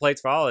 I'm making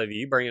plates for all of you.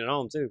 You bringing it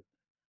home too.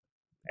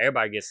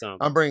 Everybody gets some.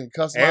 I'm bringing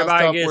customized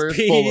Everybody gets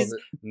peas, full of it.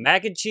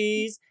 Mac and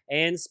cheese,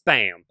 and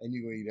spam. And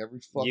you're going to eat every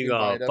fucking you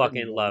gonna bite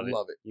fucking of it. love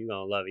it. You're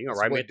going to love it. You're going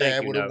to write me a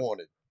thank you note.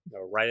 Wanted.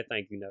 Write a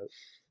thank you note.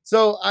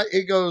 So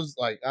it goes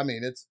like, I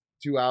mean, it's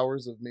 2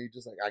 hours of me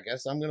just like, I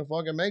guess I'm going to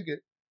fucking make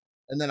it.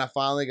 And then I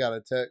finally got a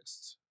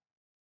text.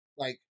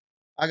 Like,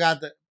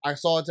 I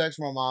saw a text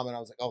from my mom and I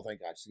was like, oh,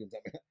 thank God she's going to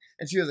tell me.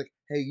 And she was like,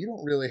 hey, you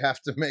don't really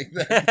have to make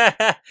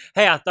that.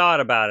 Hey, I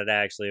thought about it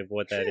actually of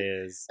what that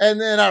is.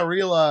 And then I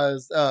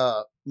realized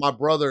my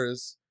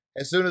brothers,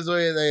 as soon as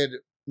they had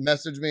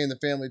messaged me in the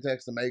family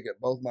text to make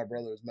it, both my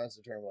brothers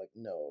messaged her and were like,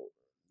 no,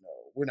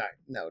 we're not,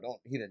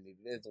 he didn't need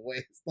it. It's a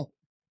waste.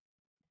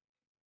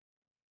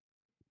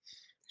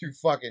 You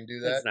fucking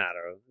do that. It's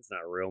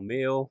not a real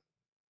meal.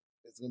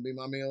 It's gonna be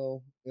my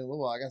meal in a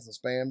little while. I got some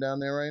spam down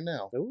there right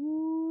now.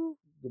 Ooh.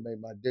 Gonna make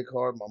my dick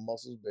hard, my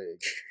muscles big.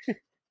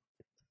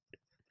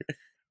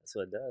 That's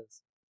what it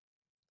does.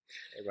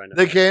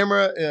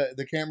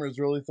 The camera is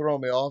really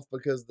throwing me off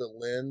because the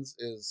lens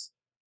is,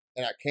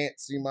 and I can't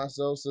see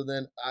myself. So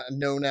then I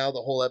know now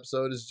the whole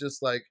episode is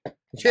just like,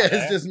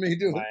 it's just me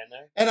doing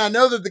it. And I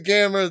know that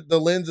the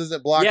lens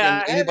isn't blocking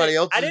anybody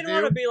else's I didn't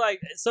want to be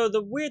like, so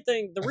the weird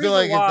thing, I feel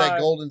like it's that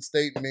Golden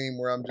State meme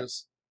where I'm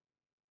just.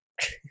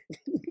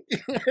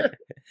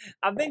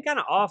 I've been kind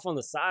of off on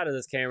the side of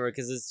this camera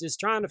because it's just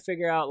trying to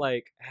figure out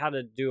like how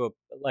to do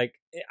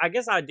I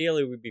guess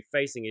ideally we'd be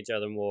facing each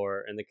other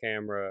more in the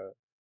camera.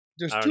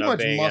 There's too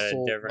much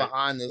muscle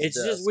behind this.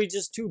 It's desk. We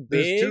just too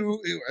big.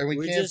 And we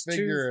can't just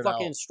figure it out. Too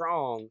fucking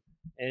strong,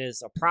 and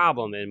it's a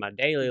problem in my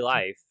daily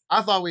life.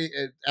 I thought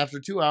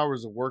after 2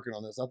 hours of working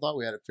on this, I thought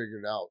we had it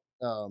figured out.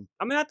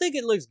 I mean, I think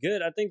it looks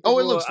good. I think. It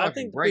looks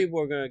fucking great. I think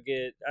people are gonna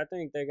get. I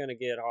think they're gonna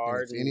get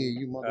hard. And if any of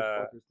you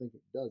motherfuckers think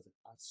it doesn't,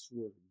 I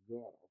swear to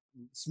God,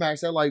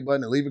 smash that like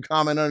button and leave a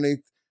comment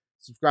underneath.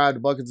 Subscribe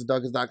to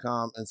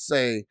bucketsandduckets.com and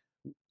say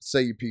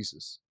your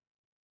pieces.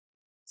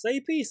 Say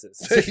your pieces.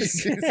 Say your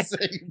pieces.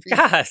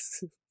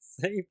 Guys,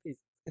 say your pieces.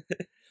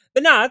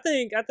 But no, I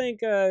think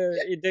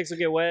your dicks will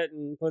get wet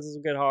and pussies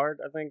will get hard.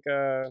 I think.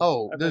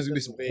 There's gonna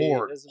be some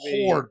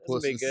hard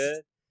pussies. Be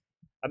good.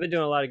 I've been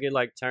doing a lot of good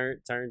like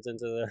turns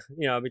into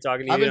the. I'll be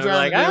talking to you. And I'm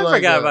like, I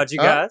forgot about you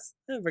guys.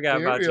 I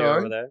forgot about you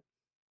over there.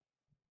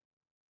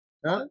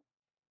 Huh?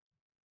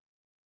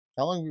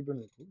 How long have we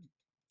been recording?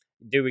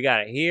 Dude, we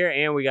got it here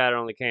and we got it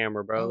on the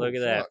camera, bro. Oh, look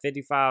at that.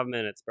 55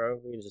 minutes, bro.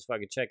 We can just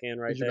fucking check in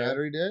right there. Is your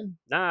battery dead?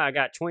 Nah, I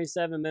got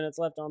 27 minutes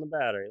left on the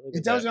battery.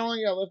 It tells you how long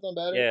you got left on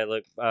battery? Yeah,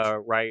 look,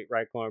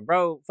 right corner.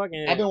 Bro,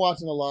 fucking... I've been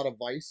watching a lot of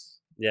Vice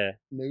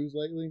news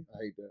lately.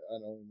 I hate that. I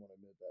don't even want to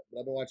admit that. But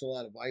I've been watching a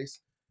lot of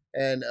Vice.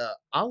 And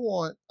I'm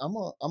gonna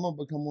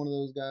become one of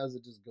those guys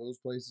that just goes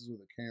places with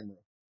a camera.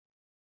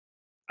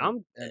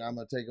 I'm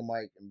gonna take a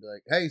mic and be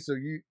like, hey, so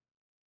you...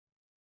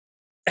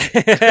 just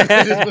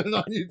put it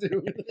on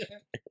YouTube.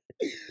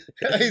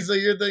 Hey, so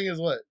your thing is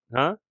what?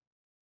 Huh?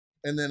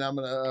 And then I'm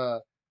gonna.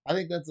 I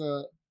think that's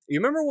a. You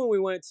remember when we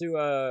went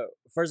to?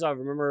 First off,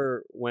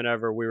 remember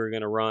whenever we were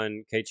gonna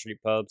run Kate Street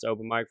Pub's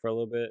open mic for a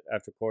little bit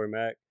after Corey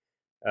Mack,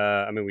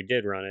 I mean, we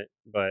did run it,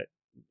 but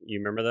you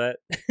remember that?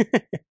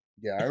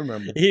 Yeah, I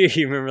remember.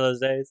 You remember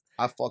those days?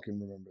 I fucking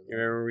remember that. You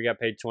remember we got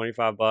paid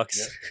 $25? Yeah.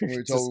 We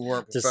were told we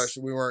weren't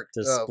professional. We weren't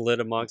to split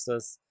amongst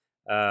us,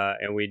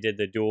 and we did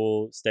the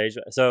dual stage.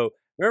 So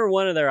remember,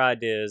 one of their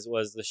ideas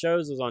was the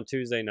shows was on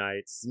Tuesday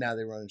nights. Now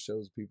they running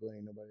shows people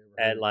ain't nobody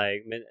ever at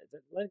like let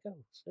it go,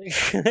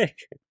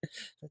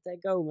 let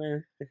that go,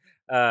 man.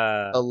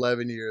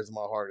 11 years,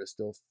 my heart is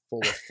still full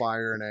of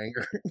fire and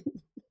anger.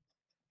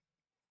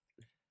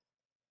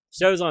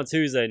 Shows on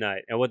Tuesday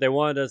night, and what they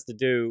wanted us to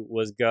do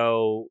was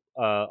go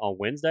on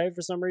Wednesday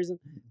for some reason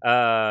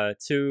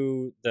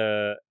to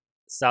the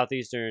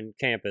southeastern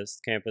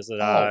campus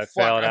that I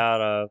failed out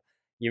of.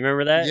 You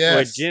remember that? Yes.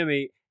 With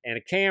Jimmy and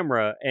a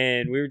camera,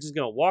 and we were just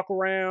gonna walk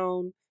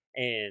around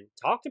and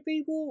talk to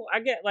people. I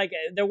get like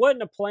there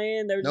wasn't a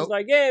plan. They were just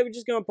like, yeah, we're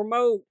just gonna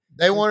promote.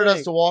 They wanted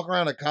us to walk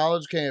around a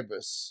college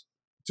campus.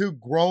 2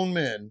 grown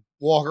men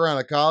walk around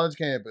a college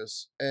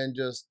campus and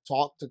just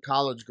talk to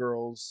college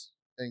girls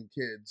and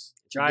kids.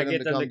 Try to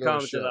get them to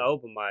come to the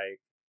open mic.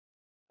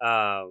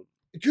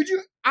 Could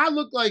you? I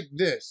look like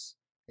this,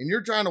 and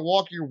you're trying to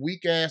walk your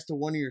weak ass to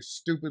one of your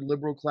stupid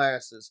liberal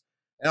classes,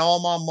 and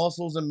all my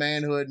muscles and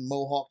manhood and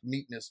mohawk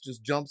neatness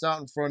just jumps out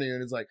in front of you,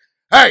 and it's like,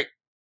 hey,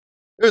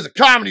 there's a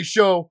comedy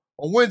show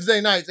on Wednesday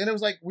nights. And it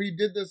was like, we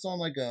did this on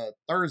like a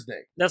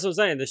Thursday. That's what I'm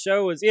saying. The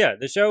show was,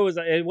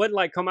 it wouldn't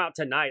like come out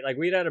tonight. Like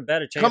we'd had a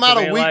better chance. Come out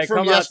a week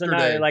from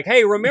yesterday. Like,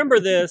 hey, remember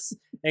this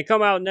and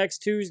come out next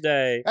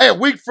Tuesday. Hey, a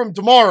week from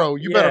tomorrow,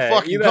 you better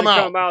fucking come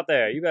out. Come out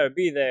there. You better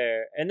be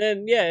there. And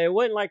then, it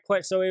wasn't like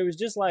quite, so it was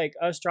just like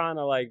us trying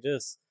to like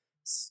just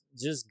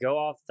go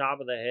off the top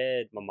of the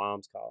head. My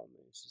mom's calling me.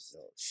 She's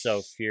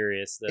so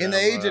furious. That in the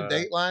age of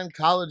Dateline,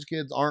 college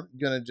kids aren't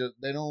going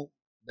to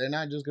they're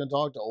not just going to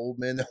talk to old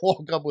men that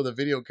walk up with a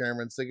video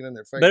camera and stick it in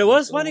their face. But it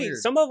was funny. Weird.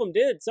 Some of them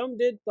did. Some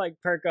did like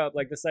perk up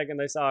like the second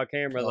they saw a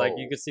camera. Like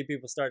you could see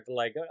people start to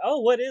like, oh,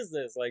 what is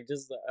this? Like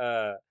just,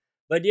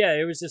 but yeah,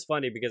 it was just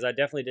funny because I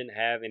definitely didn't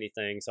have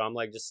anything. So I'm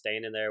like just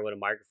standing there with a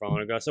microphone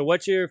and go, so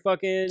what's your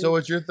thing?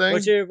 What's your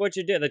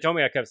deal? They told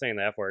me I kept saying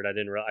the F word. I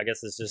didn't I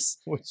guess it's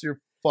just. What's your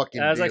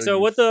fucking I was deal, like, so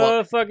what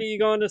the fuck are you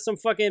going to some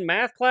fucking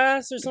math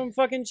class or some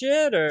fucking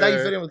shit? Or that's how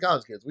you fit in with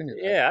college kids. We knew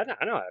that. Yeah,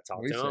 I know how to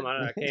talk to them.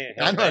 I can't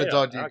help I know how to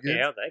talk to you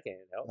kids. They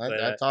can't help.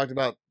 I talked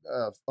about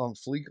on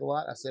Fleek a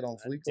lot. I said on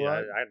Fleek a lot.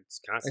 I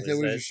just constantly said,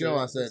 where's your show?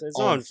 I said, it's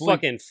on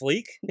fucking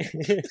Fleek.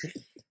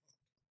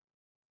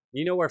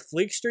 You know where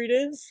Fleek Street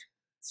is?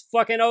 It's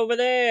fucking over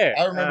there.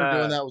 I remember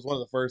doing that. It was one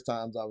of the first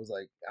times I was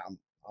like, I'm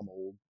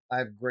old. I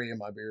have gray in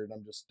my beard.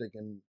 I'm just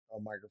sticking a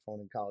microphone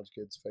in college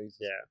kids' faces.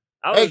 Yeah.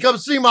 Hey, come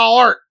see my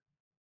art.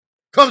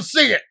 Come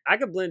see it. I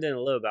could blend in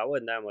a little bit. I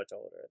wasn't that much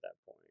older at that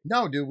point.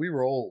 No, dude, we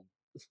were old.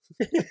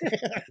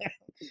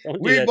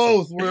 We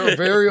both were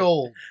very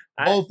old.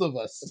 Both of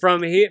us.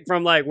 From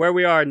like where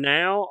we are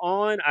now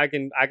on, I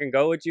can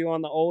go with you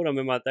on the old. I'm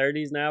in my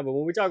 30s now, but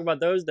when we talk about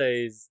those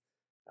days,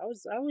 I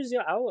was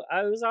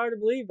hard to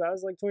believe. I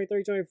was like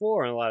 23,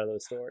 24 on a lot of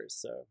those stories.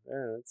 So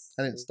yeah,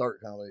 I didn't start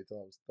comedy until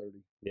I was 30.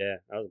 Yeah,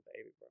 I was a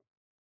baby, bro.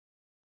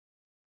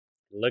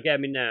 Look at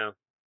me now.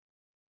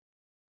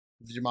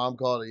 Did your mom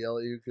call to yell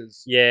at you?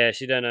 Yeah,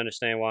 she doesn't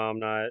understand why I'm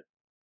not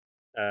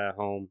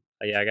home.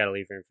 Yeah, I gotta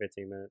leave here in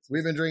 15 minutes.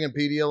 We've been drinking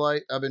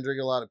Pedialyte. I've been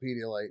drinking a lot of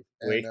Pedialyte.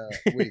 And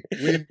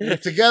we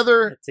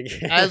together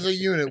as a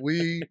unit,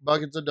 we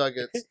Buckets of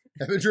Ducats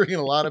have been drinking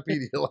a lot of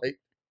Pedialyte.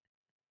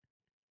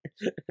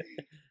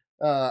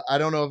 I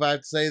don't know if I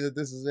have to say that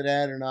this is an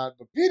ad or not,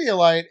 but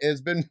Pedialyte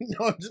has been.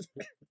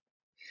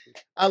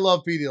 I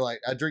love Pedialyte.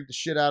 I drink the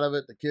shit out of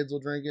it. The kids will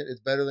drink it.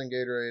 It's better than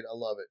Gatorade. I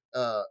love it.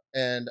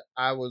 And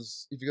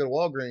if you go to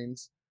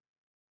Walgreens,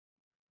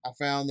 I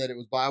found that it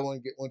was buy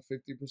one, get one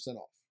 50%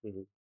 off.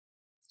 Mm-hmm.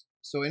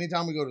 So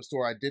anytime we go to the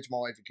store, I ditch my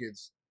wife and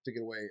kids to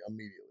get away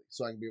immediately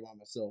so I can be by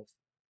myself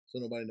so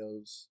nobody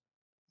knows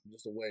I'm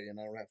just away and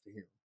I don't have to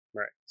hear them.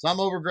 Right. So I'm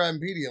over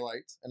grabbing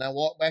Pedialyte and I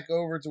walk back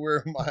over to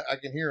where I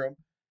can hear them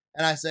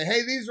and I say,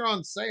 hey, these are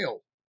on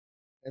sale.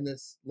 And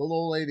this little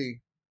old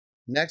lady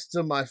next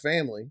to my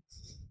family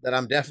that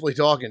I'm definitely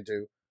talking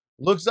to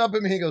looks up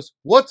at me and goes,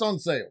 what's on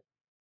sale?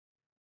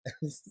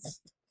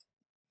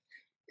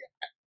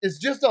 It's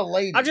just a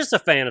lady. I'm just a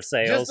fan of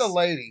sales. Just a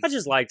lady. I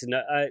just like to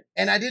know.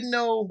 And I didn't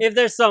know. If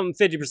there's something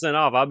 50%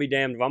 off, I'll be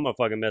damned if I'm going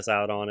to fucking miss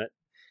out on it.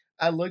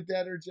 I looked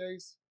at her,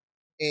 Chase,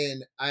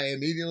 and I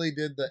immediately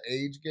did the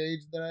age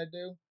gauge that I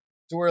do.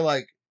 To where,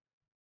 like,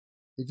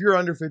 if you're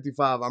under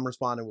 55, I'm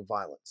responding with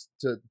violence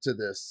to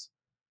this.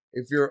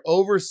 If you're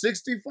over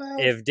 65.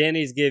 If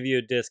Denny's give you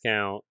a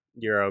discount,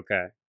 you're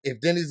okay.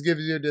 If Denny's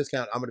gives you a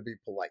discount, I'm going to be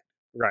polite.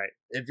 Right.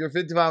 If you're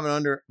 55 and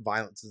under,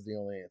 violence is the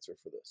only answer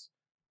for this.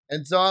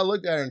 And so I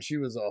looked at her and she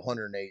was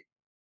 108.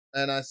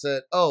 And I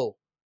said, Pedialyte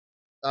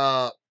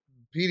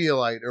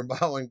or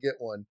buy one, get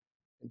one.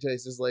 And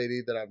Chase, this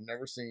lady that I've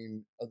never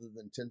seen other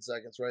than 10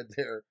 seconds right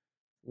there,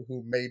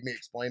 who made me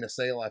explain a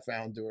sale I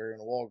found to her in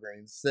a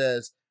Walgreens,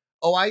 says,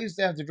 I used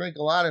to have to drink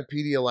a lot of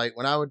Pedialyte.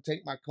 When I would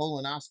take my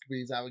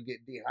colonoscopies, I would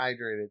get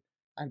dehydrated.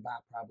 I'd buy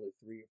probably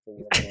 3 or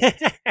 4 of them.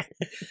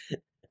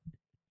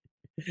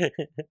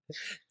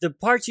 The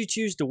parts you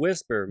choose to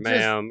whisper,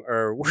 ma'am,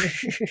 are...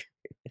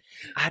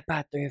 I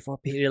bought 3 or 4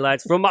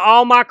 Pedialytes from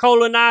all my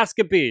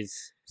colonoscopies.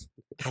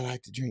 I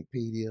like to drink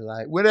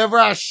Pedialyte whenever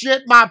I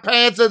shit my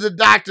pants at the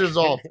doctor's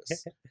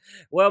office.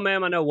 Well,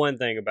 ma'am, I know one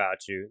thing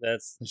about you.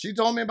 She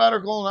told me about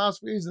her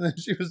colonoscopies, and then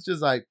she was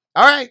just like,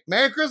 all right,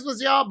 Merry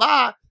Christmas, y'all,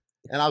 bye.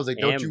 And I was like,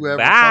 don't you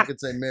ever fucking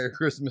say Merry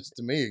Christmas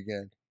to me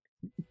again.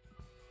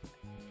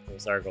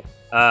 Circle.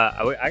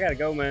 I gotta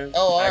go, man.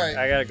 Oh, all right.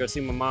 I gotta go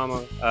see my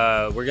mama.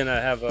 We're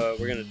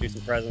gonna do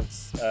some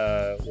presents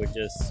with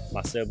just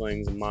my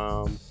siblings and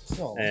mom.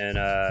 Oh. And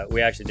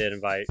we actually did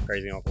invite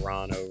Crazy Uncle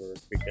Ron over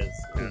because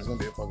it's gonna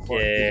be a fucking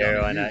party.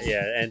 Yeah, why not?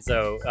 Yeah, and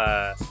so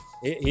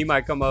he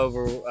might come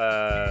over.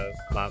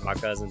 My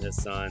cousin, his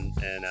son,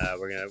 and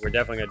we're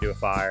definitely gonna do a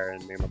fire,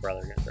 and me and my brother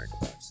are gonna drink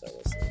a bunch. So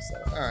we'll see.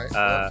 So all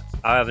right.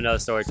 I'll have another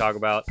story to talk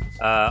about.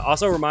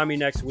 Also, remind me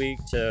next week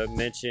to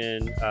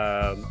mention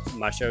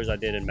my shows I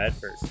did in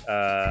Medford.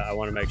 I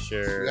want to make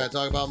sure. You gotta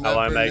talk about Medford. I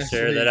want to make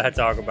sure that I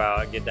talk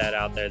about, get that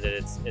out there. That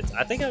it's.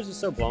 I think I was just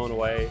so blown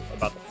away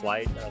about the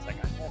flight that I was like,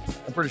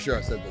 I'm pretty sure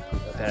I said that.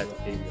 I had to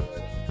pee.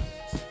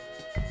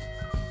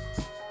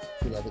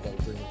 I think I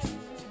was drinking tea.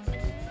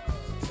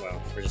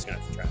 Well, we're just gonna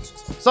have to trash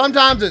this.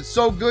 Sometimes it's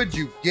so good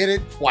you get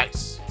it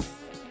twice.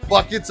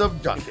 Buckets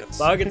of Duckets.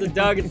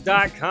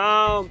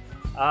 Bucketsofduckets.com.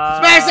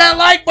 Smash that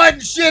like button,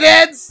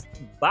 shitheads!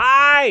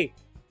 Bye!